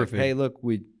be Sober like, food. Hey, look,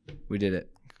 we did it.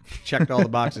 Checked all the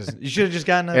boxes. You should have just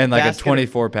gotten And like a basket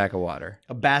 24 pack of water.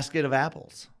 a basket of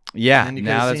apples. Yeah. And you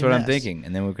Now could've that's seen what I'm this. thinking.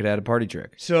 And then we could have a party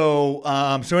trick. So,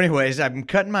 anyways, I'm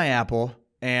cutting my apple,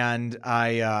 and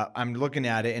I'm looking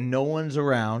at it, and no one's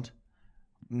around.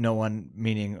 No one,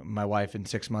 meaning my wife and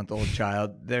 6-month-old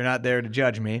child. They're not there to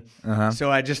judge me. Uh-huh.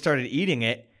 So I just started eating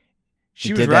it. She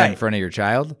You was did that in right. front of your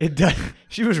child? It does.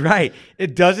 She was right.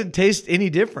 It doesn't taste any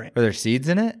different. Are there seeds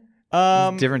in it?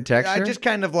 Different I texture? just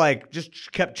kind of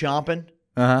just kept chomping.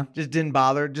 Uh-huh. Just didn't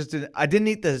bother. I didn't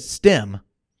eat the stem,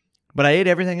 but I ate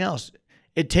everything else.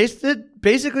 It tasted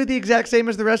basically the exact same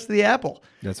as the rest of the apple.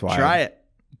 That's why. Try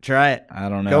it. I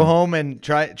don't know. Go home and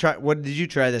try. What did you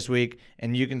try this week?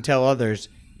 And you can tell others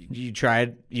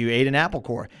you ate an apple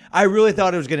core. I really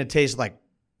thought it was going to taste like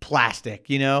plastic,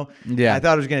 Yeah. I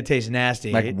thought it was going to taste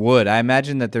nasty. Like wood. I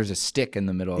imagine that there's a stick in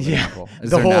the middle of an apple. Is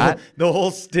the there whole not? the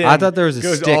whole stem. I thought there was a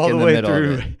goes stick all in the way middle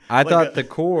through. of it. I Like thought the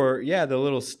core, the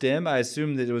little stem, I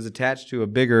assumed that it was attached to a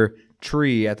bigger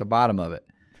tree at the bottom of it.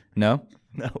 No?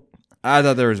 no. I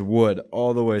thought there was wood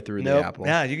all the way through the apple.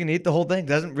 Yeah, you can eat the whole thing.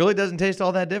 Doesn't taste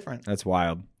all that different. That's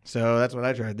wild. So that's what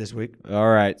I tried this week. All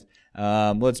right.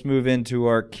 Let's move into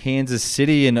our Kansas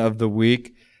Cityan of the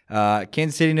week.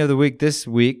 Kansas Cityan of the week this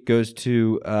week goes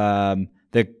to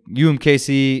the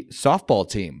UMKC softball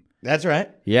team. That's right.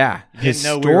 Yeah. You didn't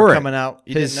know we were coming out.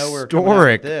 You didn't know we were coming out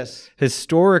with this.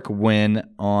 Historic win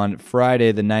on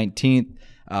Friday the 19th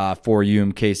for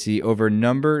UMKC over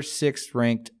number 6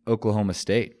 ranked Oklahoma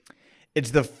State. It's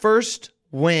the first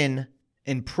win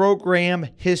in program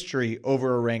history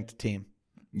over a ranked team.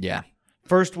 Yeah.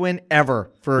 First win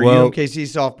ever for a UMKC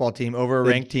softball team over a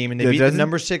ranked team, and they beat the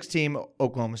number 6 team,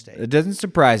 Oklahoma State. It doesn't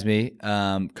surprise me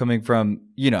coming from,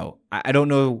 I don't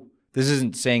know. This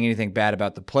isn't saying anything bad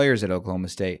about the players at Oklahoma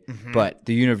State, but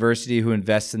the university who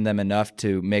invests in them enough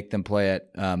to make them play at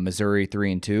Missouri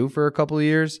 3-2 for a couple of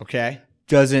years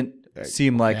doesn't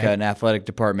seem like an athletic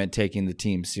department taking the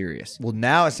team serious. Well,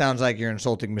 now it sounds like you're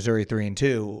insulting Missouri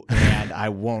 3-2, and I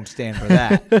won't stand for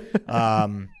that.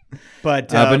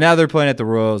 But now they're playing at the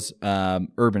Royals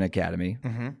Urban Academy.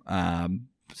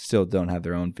 Still don't have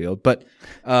their own field, but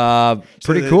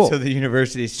pretty cool. So the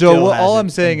university still So all I'm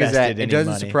saying is that it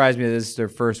doesn't money. surprise me that this is their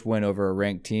first win over a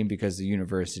ranked team because the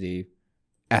university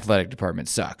athletic department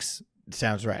sucks.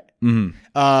 Sounds right.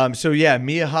 Mm-hmm. So yeah,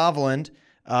 Mia Hovland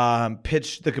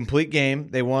pitched the complete game.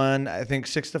 They won, I think,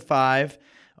 6-5.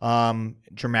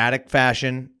 Dramatic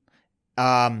fashion.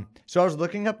 So I was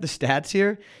looking up the stats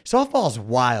here. Softball's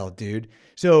wild, dude.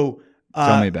 So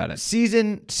tell me about it.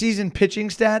 Season pitching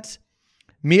stats.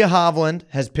 Mia Hovland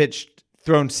has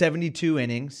thrown 72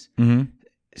 innings. Mm-hmm.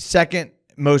 Second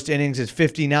most innings is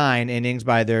 59 innings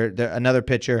by their another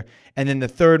pitcher, and then the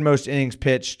third most innings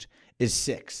pitched is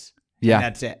 6. Yeah, and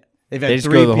that's it. They just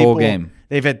go the whole game.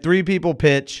 They've had 3 people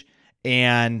pitch,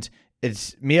 and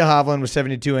it's Mia Hovland with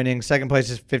 72 innings. Second place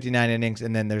is 59 innings,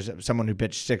 and then there's someone who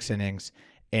pitched 6 innings,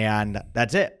 and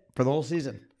that's it for the whole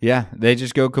season. Yeah, they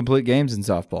just go complete games in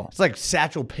softball. It's like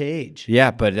Satchel Paige. Yeah,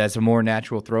 but that's a more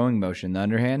natural throwing motion. The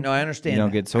underhand. No, I understand. You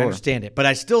don't get sore. I understand it, but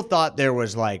I still thought there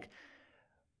was like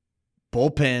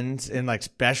bullpens and like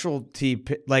specialty.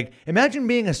 Like, imagine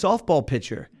being a softball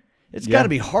pitcher. It's got to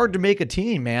be hard to make a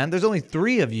team, man. There's only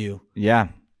 3 of you. Yeah,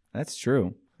 that's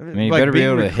true. I mean, you Like better be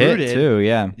being able to hit recruited, too.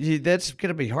 Yeah. That's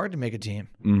gonna be hard to make a team.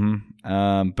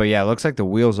 Mm-hmm. But yeah, it looks like the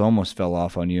wheels almost fell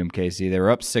off on UMKC. They were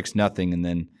up 6-0, and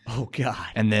then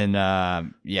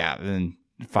then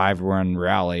 5-run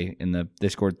rally they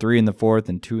scored 3 in the 4th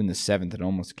and 2 in the 7th, and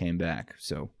almost came back.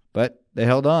 So, but they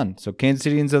held on. So Kansas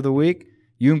Cityans of the week,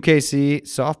 UMKC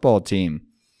softball team.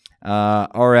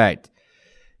 All right,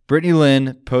 Brittany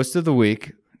Lynn, post of the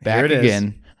week, back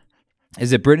again.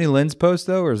 Is it Brittany Lynn's post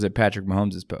though, or is it Patrick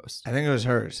Mahomes' post? I think it was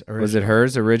hers. Originally. Was it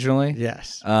hers originally?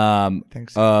 Yes. I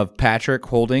think so. Of Patrick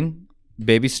holding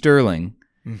baby Sterling,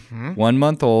 1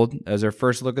 month old, as her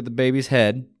first look at the baby's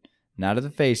head, not at the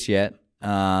face yet.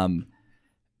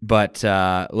 But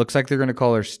looks like they're going to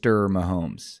call her Stir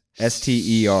Mahomes.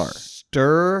 S-T-E-R.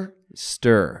 Stir.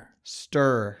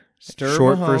 Short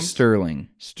Mahomes. for Sterling.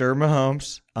 Stir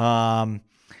Mahomes. I'm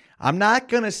not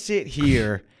going to sit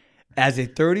here as a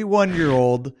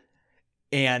 31-year-old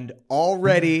and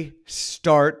already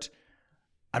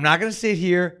I'm not going to sit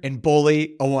here and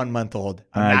bully a 1-month-old.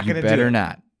 I'm not going to do it. You better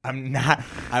not. I'm not.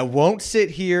 I won't sit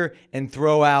here and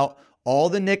throw out all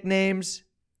the nicknames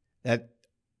that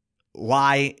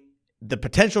lie, the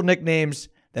potential nicknames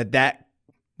that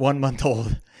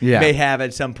 1-month-old may have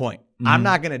at some point. I'm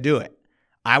not going to do it.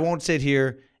 I won't sit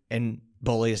here and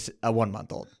bully a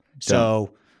 1-month-old.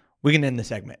 So we can end the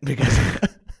segment because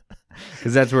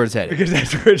that's where it's headed. If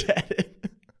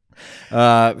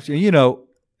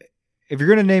you're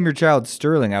going to name your child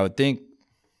Sterling, I would think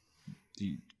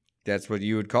that's what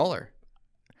you would call her.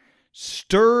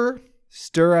 Stir,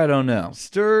 I don't know.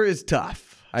 Stir is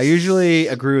tough. I usually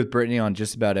agree with Brittany on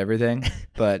just about everything,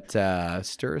 but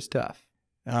Stir is tough.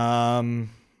 Tough one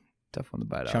to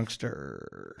bite off.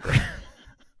 Chunkster.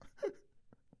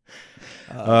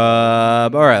 All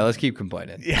right, let's keep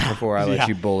complaining before I let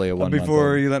you bully a 1-month-old.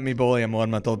 Before you let me bully a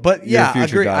 1-month-old. But I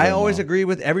agree. I always agree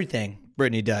with everything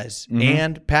Brittany does.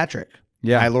 And Patrick.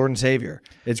 Yeah. My Lord and Savior.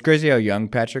 It's crazy how young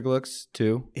Patrick looks,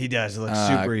 too. He does look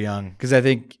super young. Because I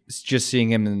think just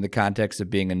seeing him in the context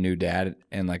of being a new dad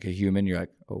and like a human, you're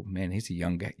like, oh, man, he's a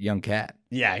young cat.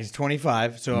 Yeah, he's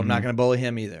 25, so I'm not going to bully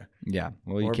him either. Yeah,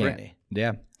 well, you can't. Brittany.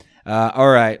 Yeah. All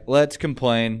right, let's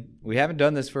complain. We haven't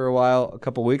done this for a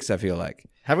couple weeks, I feel like.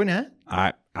 Have we not?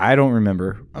 I don't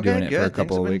remember doing it for a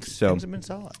couple of weeks. So things have been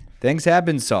solid. Things have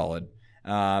been solid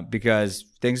because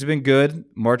things have been good.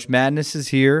 March Madness is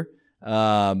here,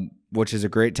 which is a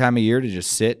great time of year to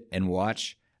just sit and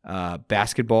watch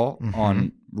basketball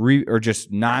on or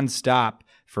just nonstop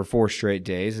for 4 straight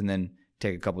days, and then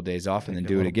take a couple days off and then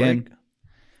do it again.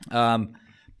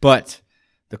 But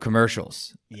the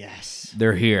commercials, yes,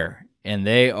 they're here, and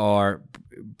they are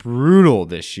brutal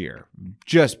this year,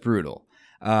 just brutal.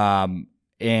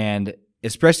 And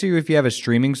especially if you have a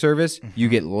streaming service, you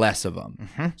get less of them.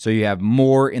 So you have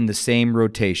more in the same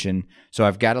rotation. So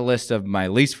I've got a list of my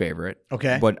least favorite.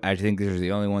 Okay. But I think these are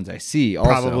the only ones I see also.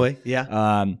 Probably,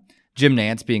 yeah. Jim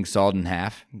Nantz being sawed in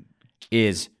half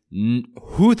is...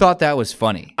 who thought that was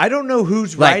funny? I don't know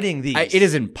who's writing these. It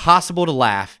is impossible to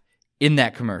laugh in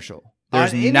that commercial.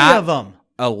 There's On any not of them.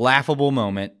 a laughable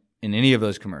moment in any of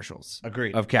those commercials.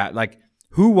 Agreed. Of cat, like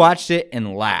who watched it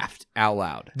and laughed out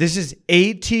loud? This is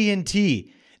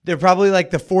AT&T. They're probably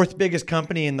like the 4th biggest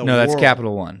company in the world. No, that's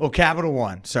Capital One. Oh, Capital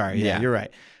One. Sorry. Yeah, you're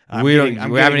right. We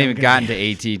haven't even gotten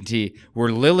to AT&T.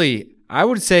 Where Lily, I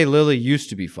would say Lily used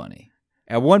to be funny.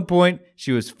 At one point,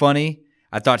 she was funny.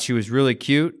 I thought she was really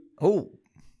cute. Oh.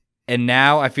 And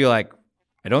now I feel like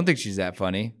I don't think she's that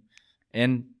funny.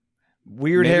 And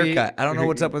weird haircut. I don't know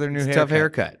what's up with her new haircut. Tough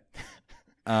haircut.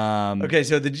 Okay,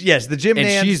 so the Jim and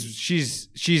Nantz.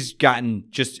 she's gotten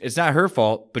just, it's not her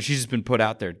fault, but she's just been put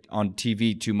out there on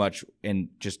TV too much in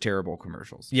just terrible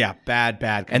commercials. Yeah, bad.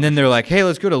 And then they're like, hey,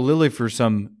 let's go to Lily for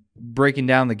some breaking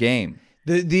down the game.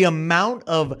 The amount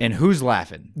of and who's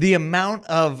laughing? The amount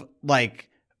of like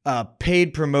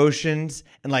paid promotions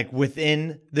and like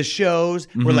within the shows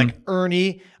where like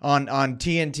Ernie on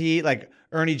TNT, like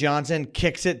Ernie Johnson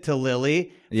kicks it to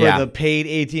Lily for the paid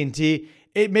AT&T.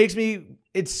 It makes me.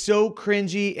 It's so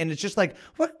cringy, and it's just like,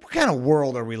 what kind of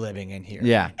world are we living in here?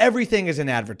 Yeah. Everything is an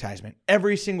advertisement.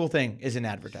 Every single thing is an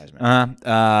advertisement.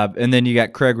 And then you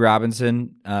got Craig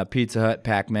Robinson, Pizza Hut,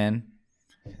 Pac-Man.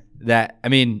 That, I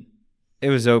mean, it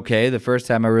was okay. The first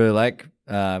time I really liked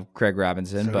Craig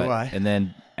Robinson, So do I. and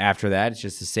then after that, it's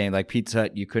just the same. Like Pizza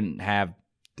Hut, you couldn't have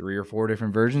 3 or 4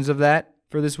 different versions of that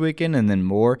for this weekend, and then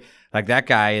more. Like that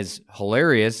guy is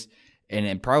hilarious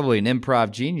and probably an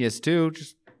improv genius too.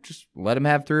 Just let him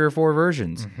have 3 or 4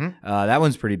 versions. That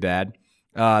one's pretty bad.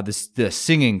 The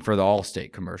singing for the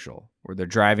Allstate commercial where they're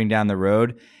driving down the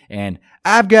road and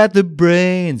I've got the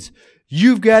brains,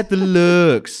 you've got the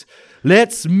looks.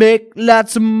 Let's make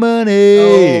lots of money.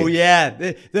 Oh yeah,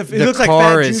 it looks like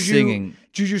car Fat is Juju, singing.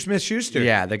 Juju Smith-Schuster.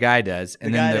 Yeah, the guy does,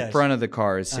 and then the front of the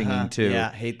car is singing too.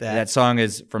 Yeah, hate that. That song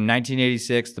is from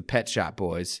 1986, the Pet Shop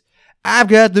Boys. I've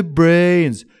got the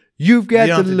brains, you've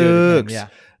got the looks. Yeah.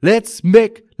 Let's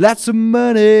make lots of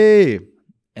money.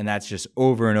 And that's just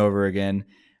over and over again.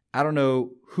 I don't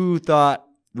know who thought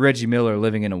Reggie Miller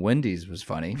living in a Wendy's was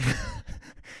funny.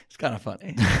 It's kind of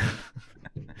funny.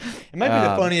 It might be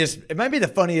the funniest. It might be the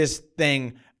funniest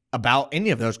thing about any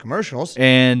of those commercials.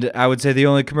 And I would say the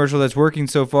only commercial that's working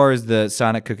so far is the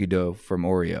Sonic cookie dough from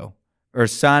Oreo, or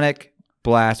Sonic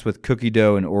Blast with cookie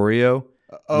dough and Oreo.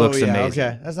 Looks amazing.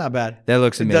 Okay, that's not bad. That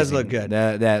looks amazing. It does look good.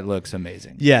 That looks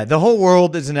amazing. Yeah, the whole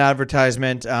world is an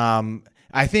advertisement.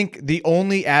 I think the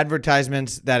only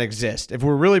advertisements that exist, if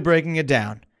we're really breaking it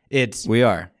down, it's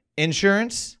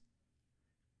insurance,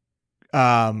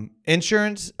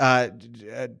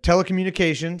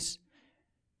 telecommunications,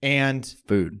 and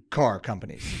car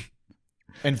companies,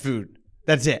 and food.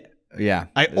 That's it. Yeah.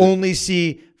 I only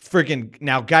see freaking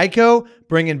now Geico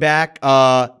bringing back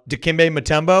Dikembe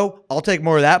Mutombo. I'll take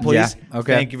more of that, please. Yeah.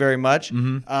 Okay. Thank you very much.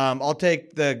 I'll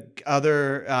take the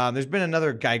other. There's been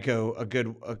another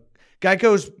Geico.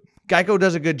 Geico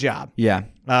does a good job. Yeah.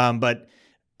 But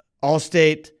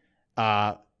Allstate,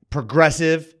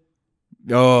 Progressive.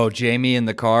 Oh, Jamie in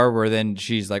the car, where then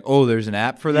she's like, "Oh, there's an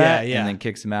app for that," Yeah. and then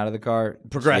kicks him out of the car.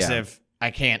 Progressive.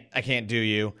 Yeah. I can't do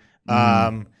you.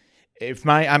 I'm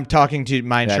talking to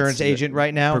my insurance agent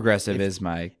right now. Progressive is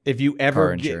my if you ever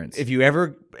car get, insurance. If you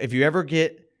ever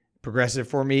get Progressive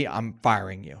for me, I'm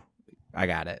firing you. I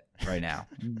got it right now.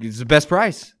 It's the best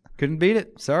price. Couldn't beat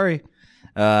it. Sorry.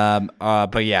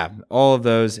 But yeah, all of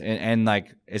those and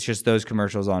like it's just those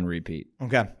commercials on repeat.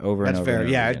 Okay, over that's and over. Fair. And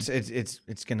over yeah, again.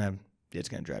 it's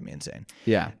gonna drive me insane.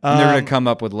 Yeah, and they're gonna come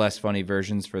up with less funny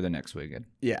versions for the next weekend.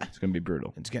 Yeah, it's gonna be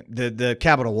brutal. The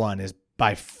Capital One is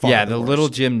by far. Yeah, the worst. Little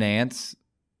Jim Nantz.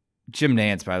 Jim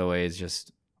Nantz, by the way, is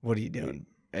just. What are you doing?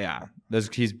 Yeah,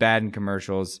 he's bad in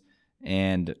commercials,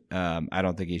 and I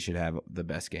don't think he should have the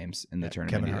best games in the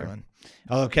tournament Kevin either. Harlan.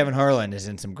 Although Kevin Harlan is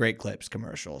in some great clips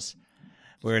commercials.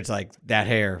 Where it's like, that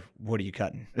hair, what are you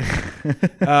cutting?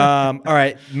 All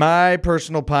right, my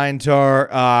personal pine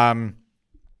tar,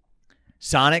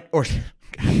 Sonic or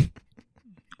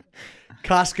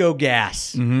Costco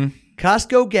gas. Mm-hmm.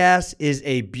 Costco gas is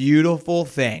a beautiful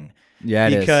thing. Yeah,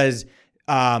 it because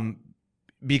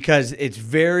because it's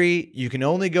you can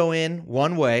only go in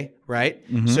one way, right?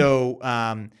 Mm-hmm.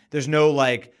 So there's no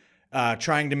like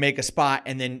trying to make a spot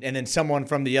and then someone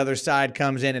from the other side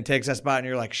comes in and takes that spot and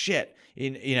you're like, shit,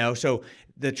 you know. So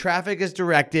the traffic is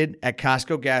directed at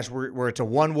Costco Gas where it's a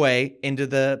one way into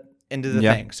the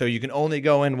thing. So you can only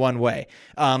go in one way.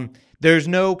 There's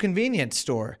no convenience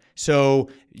store. So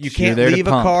you can't leave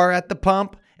a car at the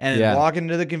pump and then walk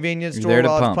into the convenience store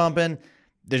while it's pumping.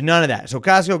 There's none of that. So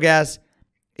Costco Gas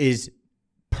is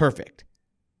perfect.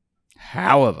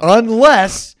 However,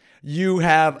 unless you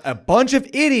have a bunch of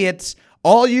idiots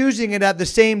all using it at the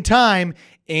same time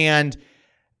and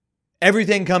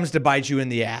everything comes to bite you in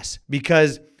the ass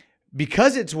because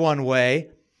it's one way,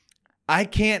 I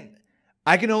can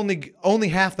only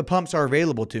half the pumps are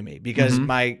available to me because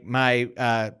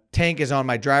my tank is on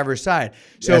my driver's side.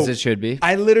 So as it should be.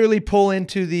 I literally pull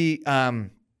into the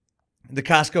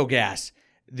Costco Gas.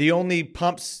 The only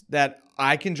pumps that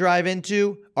I can drive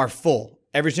into are full.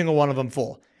 Every single one of them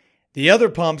full. The other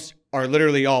pumps are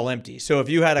literally all empty. So if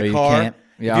you had a car,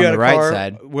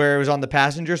 side where it was on the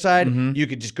passenger side, you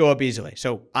could just go up easily.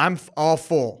 So I'm all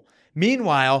full.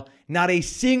 Meanwhile, not a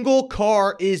single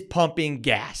car is pumping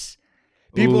gas.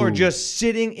 People are just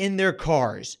sitting in their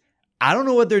cars. I don't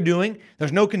know what they're doing.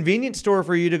 There's no convenience store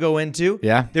for you to go into.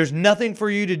 Yeah. There's nothing for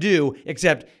you to do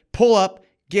except pull up,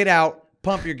 get out,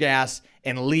 pump your gas,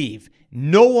 and leave.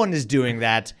 No one is doing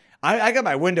that. I got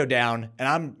my window down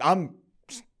and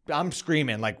I'm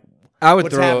screaming like, I would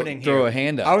what's throw happening here? a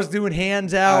hand up. I was doing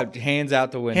hands out. Hands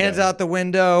out the window. Hands out the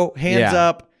window. Hands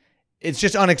up. It's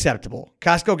just unacceptable.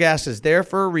 Costco Gas is there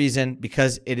for a reason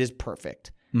because it is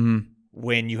perfect. Mm-hmm.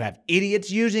 When you have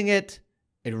idiots using it,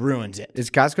 it ruins it. Is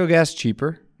Costco Gas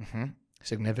cheaper? Mm-hmm.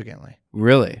 Significantly.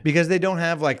 Really? Because they don't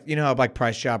have like, you know how like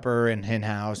Price Chopper and Hen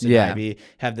House and Ivy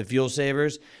have the fuel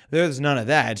savers? There's none of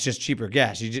that. It's just cheaper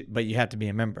gas. But you have to be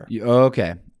a member.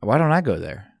 Okay. Why don't I go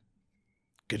there?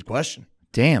 Good question.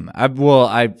 Damn.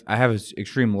 I have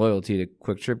extreme loyalty to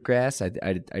Quick Trip Gas. I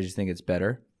just think it's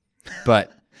better.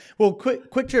 But well,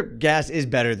 Quick Trip Gas is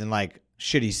better than like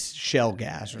shitty Shell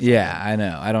gas. Or something. Yeah, I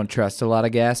know. I don't trust a lot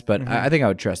of gas, but I think I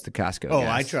would trust the Costco gas.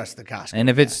 I trust the Costco. And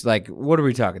if it's like, what are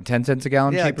we talking? 10 cents a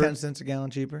gallon cheaper? Like 10 cents a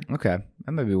gallon cheaper. Okay.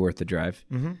 That might be worth the drive.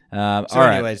 Mm-hmm.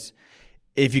 Anyways,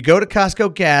 if you go to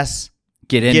Costco Gas,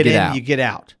 get in, out. You get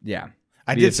out. Yeah.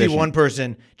 I did see one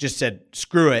person just said,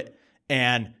 screw it,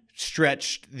 and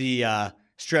stretched the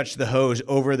hose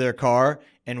over their car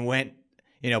and went,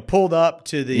 pulled up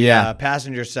to the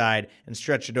passenger side and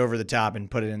stretched it over the top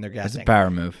and put it in their gas tank. That's a power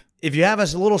move. If you have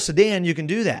a little sedan, you can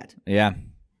do that. Yeah.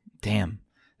 Damn.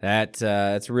 That's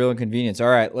a real inconvenience. All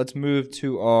right, let's move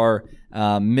to our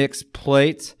mixed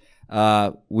plate.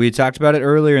 We talked about it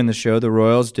earlier in the show. The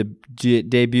Royals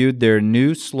debuted their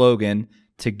new slogan,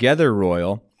 Together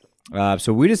Royal.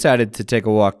 So we decided to take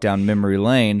a walk down memory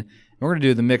lane. We're going to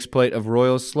do the mixed plate of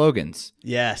Royals slogans.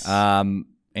 Yes.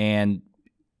 And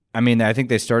I mean, I think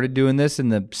they started doing this in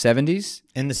the 70s.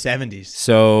 In the 70s.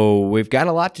 So we've got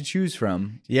a lot to choose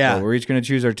from. Yeah. So we're each going to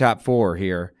choose our top 4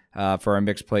 here for our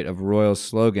mixed plate of Royals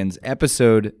slogans.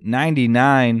 Episode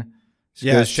 99.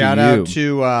 Yeah, shout out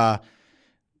to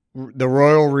the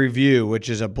Royal Review, which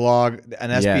is a blog,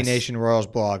 an SB Nation Royals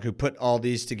blog, who put all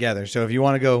these together. So if you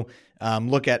want to go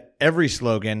look at every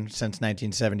slogan since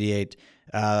 1978,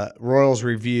 Royals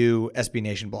Review, SB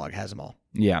Nation blog has them all.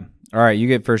 Yeah. All right, you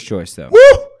get first choice, though. Woo!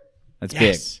 That's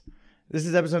big. This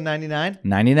is episode 99?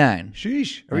 99.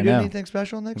 Sheesh. Are we doing anything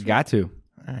special next week? Got to.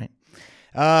 All right.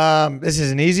 This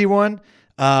is an easy one.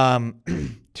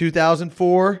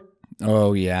 2004.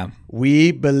 Oh, yeah.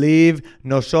 We believe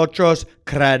nosotros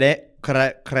creemos.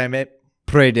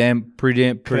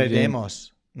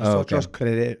 Nosotros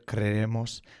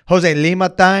creemos. Jose Lima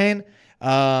time.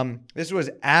 This was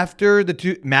after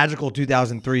the magical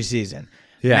 2003 season.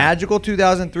 Yeah. Magical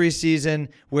 2003 season,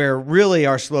 where really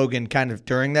our slogan kind of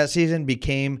during that season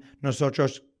became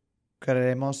Nosotros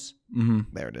Queremos. Mm-hmm.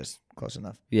 There it is. Close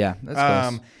enough. Yeah, that's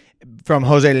close. From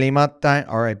Jose Lima,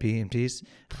 R.I.P. and peace.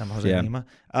 I'm Jose Lima.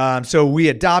 So we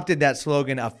adopted that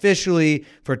slogan officially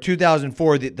for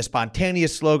 2004, the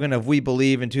spontaneous slogan of We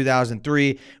Believe in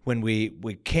 2003. When we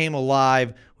came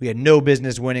alive, we had no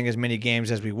business winning as many games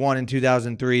as we won in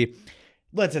 2003.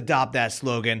 Let's adopt that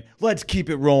slogan. Let's keep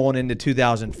it rolling into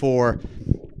 2004.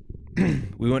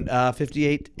 We went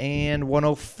 58 and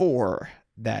 104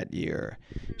 that year.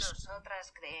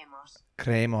 Nosotras creemos.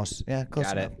 Creemos. Yeah, close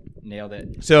Got enough. it. Nailed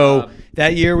it. So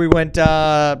that year we went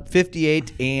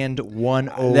 58 and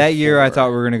 104. That year I thought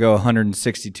we were going to go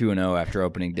 162-0 after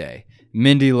opening day.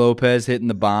 Mindy Lopez hitting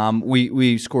the bomb.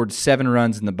 We scored 7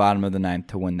 runs in the bottom of the 9th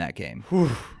to win that game.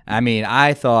 Whew. I mean,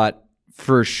 I thought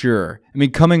for sure. I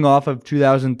mean, coming off of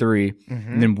 2003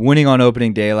 and then winning on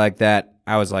opening day like that,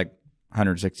 I was like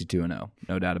 162-0,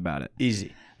 no doubt about it.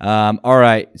 Easy. All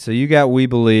right, so you got We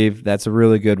Believe. That's a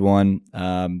really good one.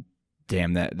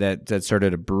 Damn, that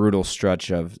started a brutal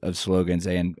stretch of slogans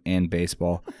and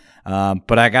baseball.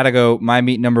 But I got to go, my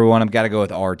meat number one, I've got to go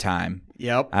with Our Time.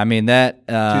 Yep. I mean, that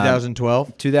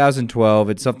 2012. 2012,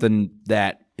 it's something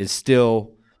that is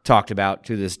still talked about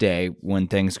to this day when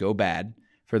things go bad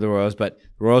for the Royals. But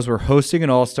the Royals were hosting an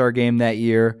All-Star game that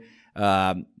year.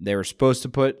 They were supposed to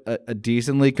put a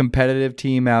decently competitive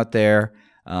team out there.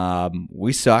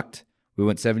 We sucked. We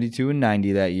went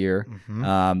 72-90 that year.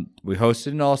 We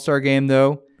hosted an All-Star game,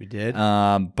 though. We did.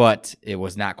 But it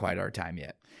was not quite our time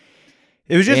yet.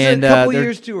 It was just a couple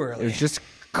years too early. It was just a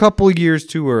couple years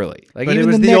too early. Like, but even it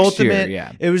was the the next ultimate. year,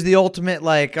 yeah. It was the ultimate.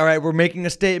 Like, all right, we're making a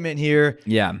statement here.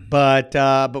 Yeah. But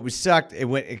we sucked.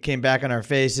 It came back on our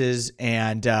faces,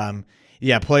 and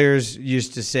players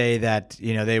used to say that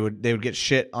they would get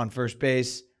shit on first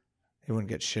base. They wouldn't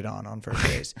get shit on first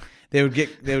base. They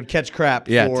would catch crap.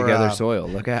 Yeah, for, Together Soil.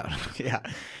 Look out. Yeah,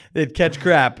 they'd catch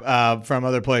crap from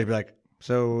other players. Be like,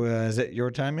 so is it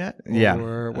your time yet? Yeah.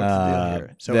 Or what's the deal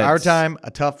here? So Our Time, a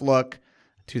tough look.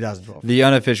 2012. The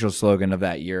unofficial slogan of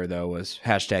that year, though, was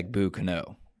 #Boo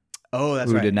Cano. Oh, that's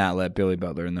who right. did not let Billy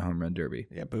Butler in the home run derby.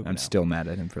 Yeah, boo. I'm still mad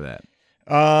at him for that.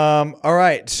 All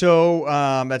right, so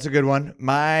that's a good one.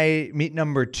 My meat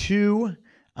number 2.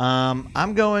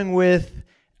 I'm going with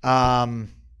the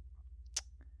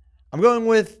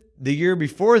year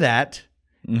before that,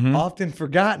 often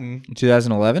forgotten.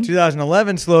 2011?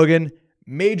 2011 slogan,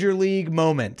 Major League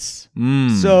Moments.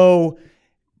 Mm. So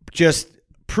just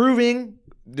proving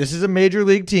this is a Major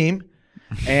League team,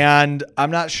 and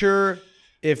I'm not sure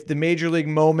if the Major League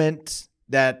moment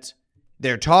that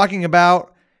they're talking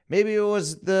about, maybe it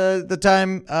was the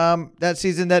time that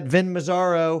season that Vin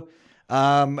Mazzaro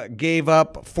gave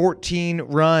up 14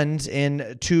 runs in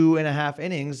 2.5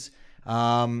 innings,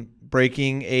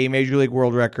 breaking a Major League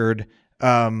world record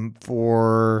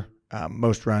for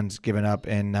most runs given up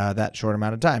in that short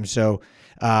amount of time. So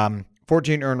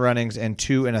 14 earned runnings in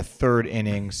 2 1/3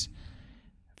 innings.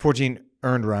 14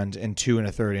 earned runs in 2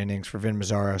 1/3 innings for Vin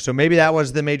Mazzaro. So maybe that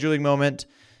was the Major League moment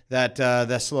that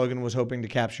that slogan was hoping to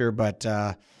capture. But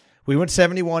we went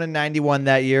 71-91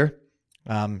 that year.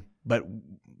 But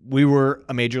we were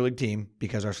a Major League team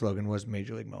because our slogan was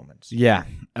Major League Moments. Yeah.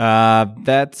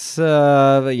 That's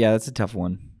a tough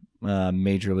one.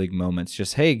 Major League Moments.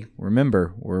 Just, hey,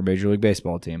 remember, we're a Major League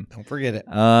Baseball team. Don't forget it.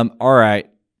 All right.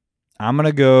 I'm going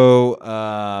to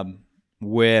go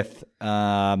with,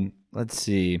 let's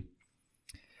see.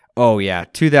 Oh, yeah.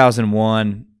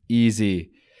 2001.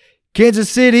 Easy. Kansas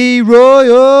City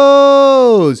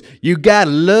Royals. You got to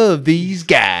love these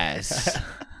guys.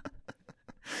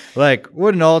 Like,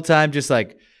 what an all-time, just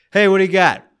like, hey, what do you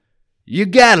got? You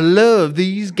got to love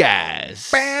these guys.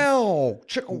 Bow.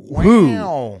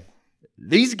 Wow.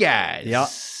 These guys. Yeah.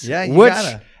 Yeah, you Which,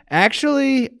 gotta.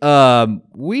 actually,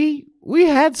 we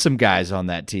had some guys on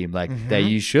that team that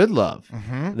you should love.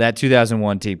 That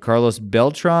 2001 team. Carlos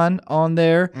Beltran on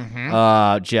there.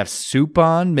 Jeff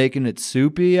Suppan making it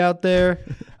soupy out there.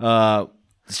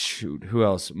 Shoot, who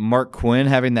else? Mark Quinn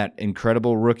having that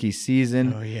incredible rookie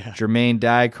season. Oh, yeah. Jermaine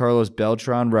Dye, Carlos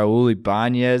Beltran, Raul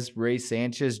Ibanez, Ray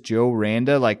Sanchez, Joe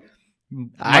Randa. Like,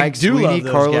 Mike Sweeney, love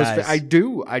those Carlos. guys. I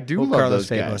do love Carlos those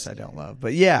Famous guys. I don't love.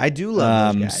 But yeah, I do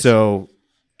love those guys. So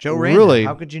Joe Randa, really,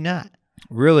 how could you not?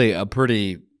 really a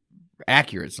pretty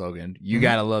accurate slogan. You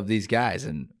gotta love these guys,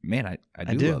 and man,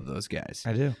 I do love those guys.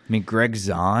 I do. I mean, Greg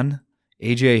Zahn,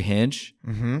 AJ Hinch,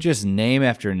 just name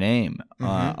after name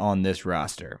on this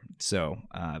roster. So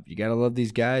you gotta love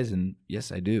these guys, and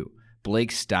yes, I do.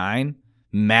 Blake Stein,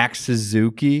 Max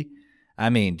Suzuki. I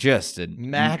mean, just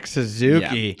Max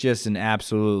Suzuki. yeah, just an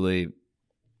absolutely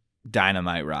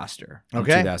dynamite roster. In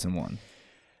Okay. 2001.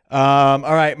 All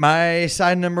right, my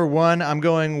side number 1, I'm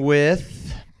going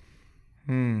with.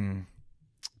 I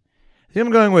think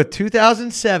I'm going with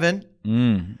 2007.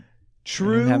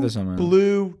 True have this on my-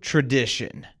 Blue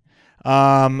Tradition.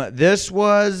 This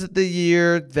was the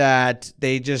year that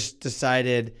they just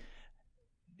decided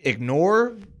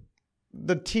ignore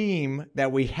the team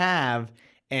that we have,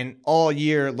 and all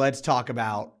year let's talk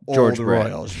about George old Brett.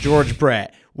 Royals. George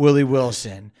Brett, Willie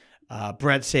Wilson,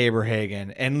 Brett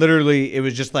Saberhagen, and literally it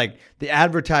was just like the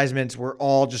advertisements were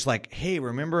all just like, "Hey,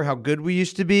 remember how good we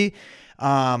used to be?"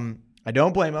 I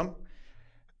don't blame them.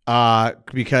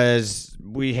 Because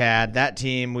we had that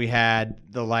team, we had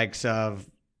the likes of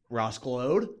Ross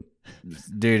Glode.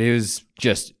 Dude, he was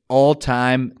just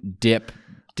all-time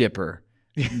dipper.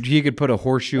 He could put a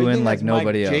horseshoe I in think like that's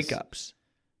nobody Mike else. Jacobs.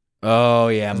 Oh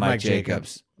yeah, That's Mike Mike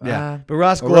Jacobs. Yeah, but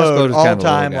Ross well, Ross Gload, Gload is kind of a little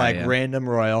all-time guy, like yeah. random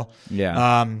Royal.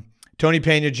 Yeah. Tony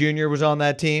Pena Jr. was on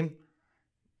that team.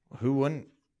 Who wouldn't?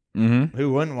 Mm-hmm.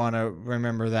 Who wouldn't want to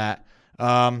remember that?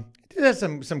 Did have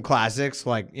some classics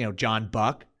like John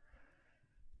Buck.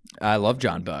 I love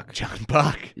John Buck. John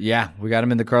Buck. Yeah, we got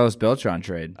him in the Carlos Beltran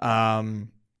trade.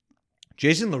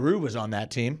 Jason LaRue was on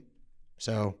that team.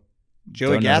 So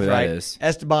Joey Don't know who that Gathright, is.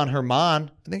 Esteban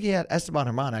Herman. I think Esteban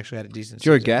Herman actually had a decent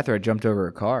Joey season. Gathright jumped over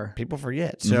a car. People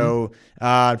forget. So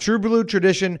True Blue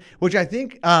Tradition, which I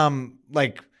think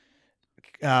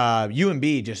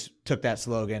UMB just took that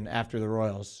slogan after the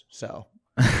Royals. So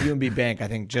UMB Bank, I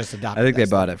think, just adopted I think that they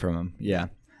bought it from him. Yeah.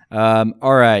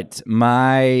 All right.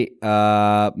 My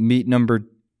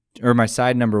my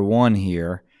side number one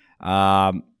here.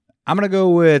 I'm gonna go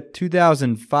with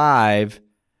 2005.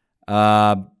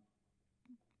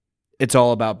 It's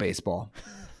all about baseball.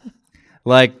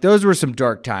 Like those were some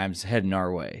dark times heading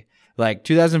our way. Like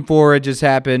 2004, it just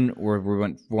happened. We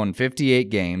won 58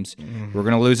 games. Mm-hmm. We're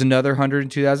gonna lose another 100 in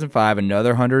 2005, another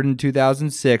 100 in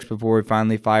 2006 before we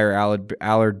finally fire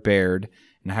Allard Baird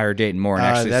and hire Dayton Moore and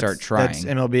actually start trying. That's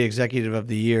MLB Executive of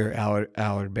the Year,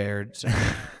 Allard Baird. So.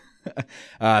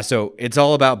 So it's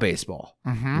all about baseball.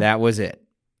 Mm-hmm. That was it.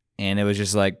 And it was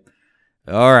just like,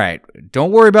 all right,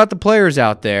 don't worry about the players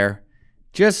out there.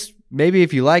 Just maybe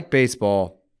if you like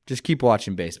baseball, just keep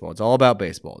watching baseball. It's all about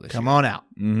baseball this Come year. on out.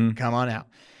 Mm-hmm. Come on out.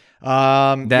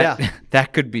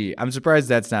 That could be. I'm surprised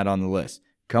that's not on the list.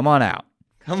 Come on out.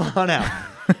 Come on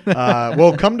out.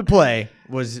 Well, Come to Play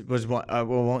was one. We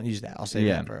won't use that. I'll save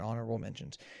that for honorable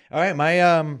mentions. All right,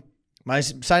 my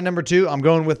side number two. I'm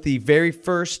going with the very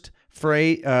first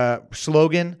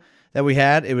slogan that we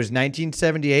had. It was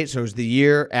 1978, so it was the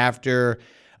year after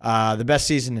the best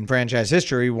season in franchise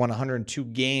history. We won 102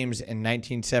 games in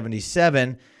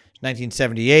 1977.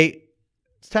 1978.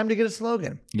 It's time to get a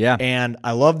slogan. Yeah. And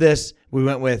I love this.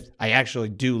 I actually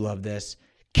do love this.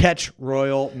 Catch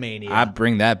Royal Mania. I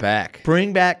bring that back.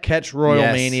 Bring back Catch Royal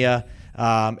Yes. Mania.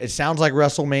 It sounds like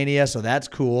WrestleMania, so that's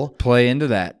cool. Play into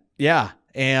that. Yeah.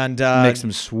 And Make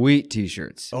some sweet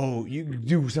T-shirts. oh, you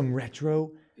do some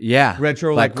retro? Yeah.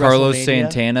 Retro like like Carlos WrestleMania?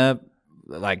 Santana,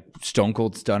 like Stone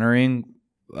Cold Stunnering.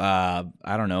 I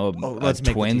don't know, a Let's make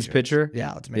the Twins t-shirts. pitcher.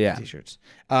 Yeah, let's make the T-shirts.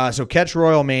 So Catch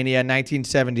Royal Mania,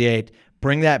 1978.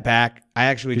 Bring that back. I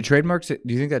actually Do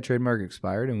you think that trademark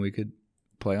expired and we could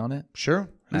play on it? sure.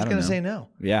 Who's don't going to know. say no?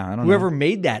 Yeah, I don't know. Whoever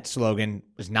made that slogan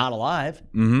was not alive.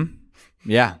 Mm-hmm.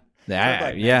 Yeah.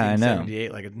 Like Yeah, I know.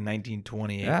 1978, like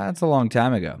 1928. Yeah, that's a long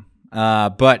time ago.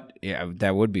 But yeah,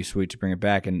 that would be sweet to bring it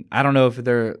back. And I don't know if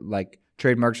they're like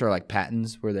trademarks are like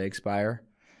patents where they expire.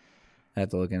 I have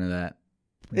to look into that.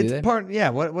 Do It's they? part. Yeah.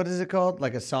 What is it called?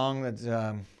 Like a song that's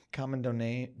common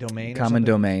domain. Or Common something?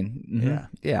 domain. Mhm. Yeah.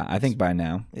 Yeah, I think by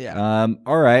now. Yeah.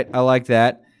 All right. I like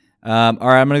that. All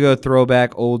right. I'm going to go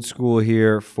throwback old school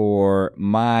here for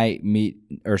my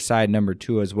side number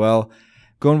two as well.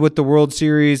 Going with the World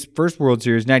Series, first World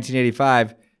Series,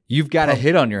 1985. You've got a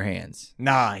hit on your hands.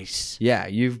 Nice. Yeah,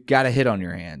 you've got a hit on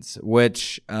your hands,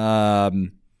 which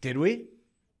Did we?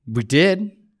 we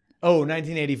did. Oh,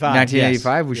 1985.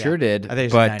 1985, we Yes. sure Yeah. did. I think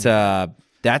it's But 90.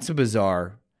 that's a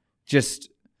bizarre. Just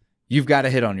you've got a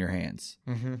hit on your hands.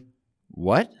 Mm-hmm.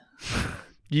 What?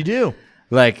 You do.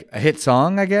 Like a hit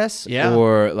song, I guess. Yeah.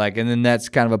 Or like, and then that's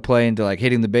kind of a play into like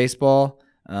hitting the baseball,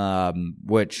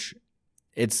 which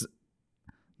it's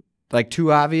like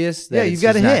too obvious. That Yeah, it's you've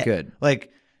got a just not hit. Good.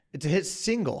 Like it's a hit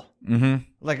single, Mm-hmm.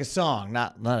 like a song,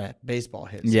 not a baseball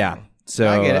hit. Yeah. Single. So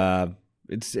I get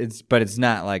but it's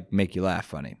not like make you laugh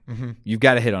funny. Mm-hmm. You've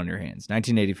got a hit on your hands.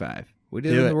 1985. We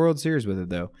did Do it in it. the World Series with it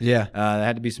though. Yeah. There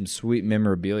had to be some sweet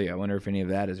memorabilia. I wonder if any of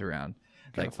that is around.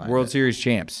 Gotta Like find World it. Series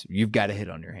champs, you've got a hit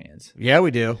on your hands. Yeah,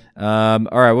 we do. All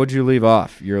right, what'd you leave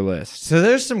off your list? So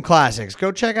there's some classics.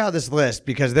 Go check out this list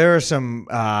because there are some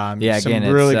some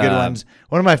again, really it's, good ones.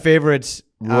 One of my favorites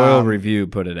Royal Review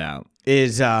put it out.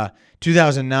 is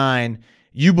 2009.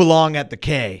 You Belong at the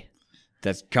K.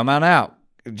 That's come on out.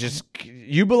 Just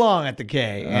You Belong at the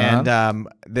K. Uh-huh.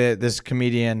 And this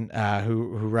comedian who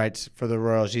writes for the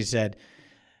Royals, he said,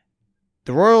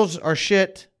 "The Royals are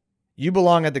shit. You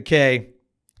belong at the K.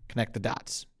 Connect the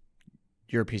dots.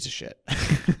 You're a piece of shit."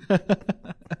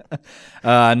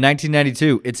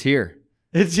 1992. It's here.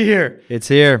 It's here. It's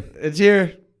here. It's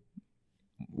here.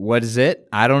 What is it?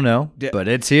 I don't know, Yeah. but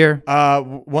it's here.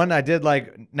 One I did like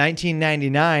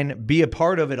 1999, Be a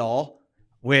Part of It All,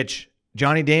 which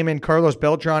Johnny Damon, Carlos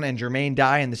Beltran, and Jermaine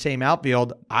Dye in the same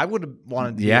outfield. I would have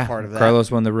wanted to be a part of that.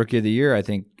 Carlos won the Rookie of the Year. I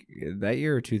think that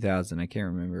year or 2000. I can't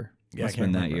remember. Yeah, I Must have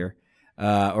can't been that remember.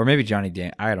 year. Or maybe Johnny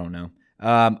Damon. I don't know.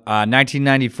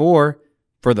 1994.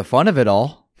 For the fun of it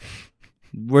all.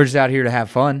 We're just out here to have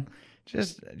fun.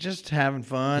 Just having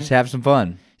fun. Just have some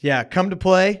fun. Yeah, come to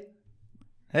play.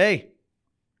 Hey,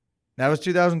 that was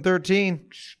 2013.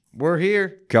 We're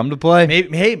here. Come to play.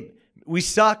 Maybe, hey, we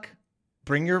suck.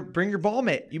 Bring your ball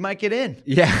mate. You might get in.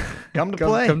 Yeah. Come to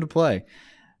play. Come to play.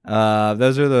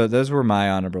 Those were my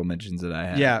honorable mentions that I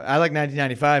had. Yeah, I like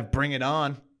 1995. Bring it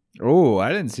on. Oh, I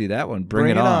didn't see that one. Bring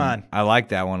it on. I like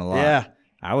that one a lot. Yeah,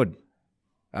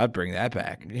 I'd bring that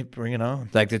back. bring it on.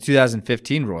 Like the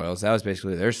 2015 Royals, that was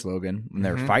basically their slogan when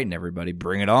they were fighting everybody.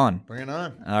 Bring it on. Bring it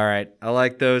on. All right. I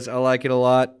like those. I like it a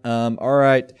lot. All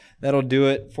right. That'll do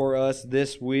it for us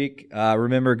this week.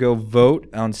 Remember, go vote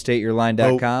on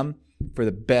stateyourline.com for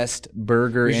the best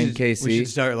burger in KC. We should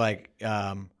start like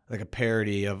a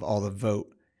parody of all the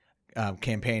vote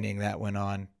campaigning that went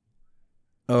on.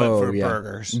 But for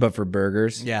burgers. But for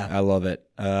burgers. Yeah. I love it.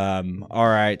 All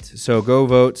right. So go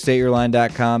vote,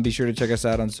 stateyourline.com. Be sure to check us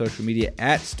out on social media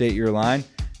at stateyourline.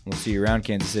 We'll see you around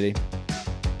Kansas City.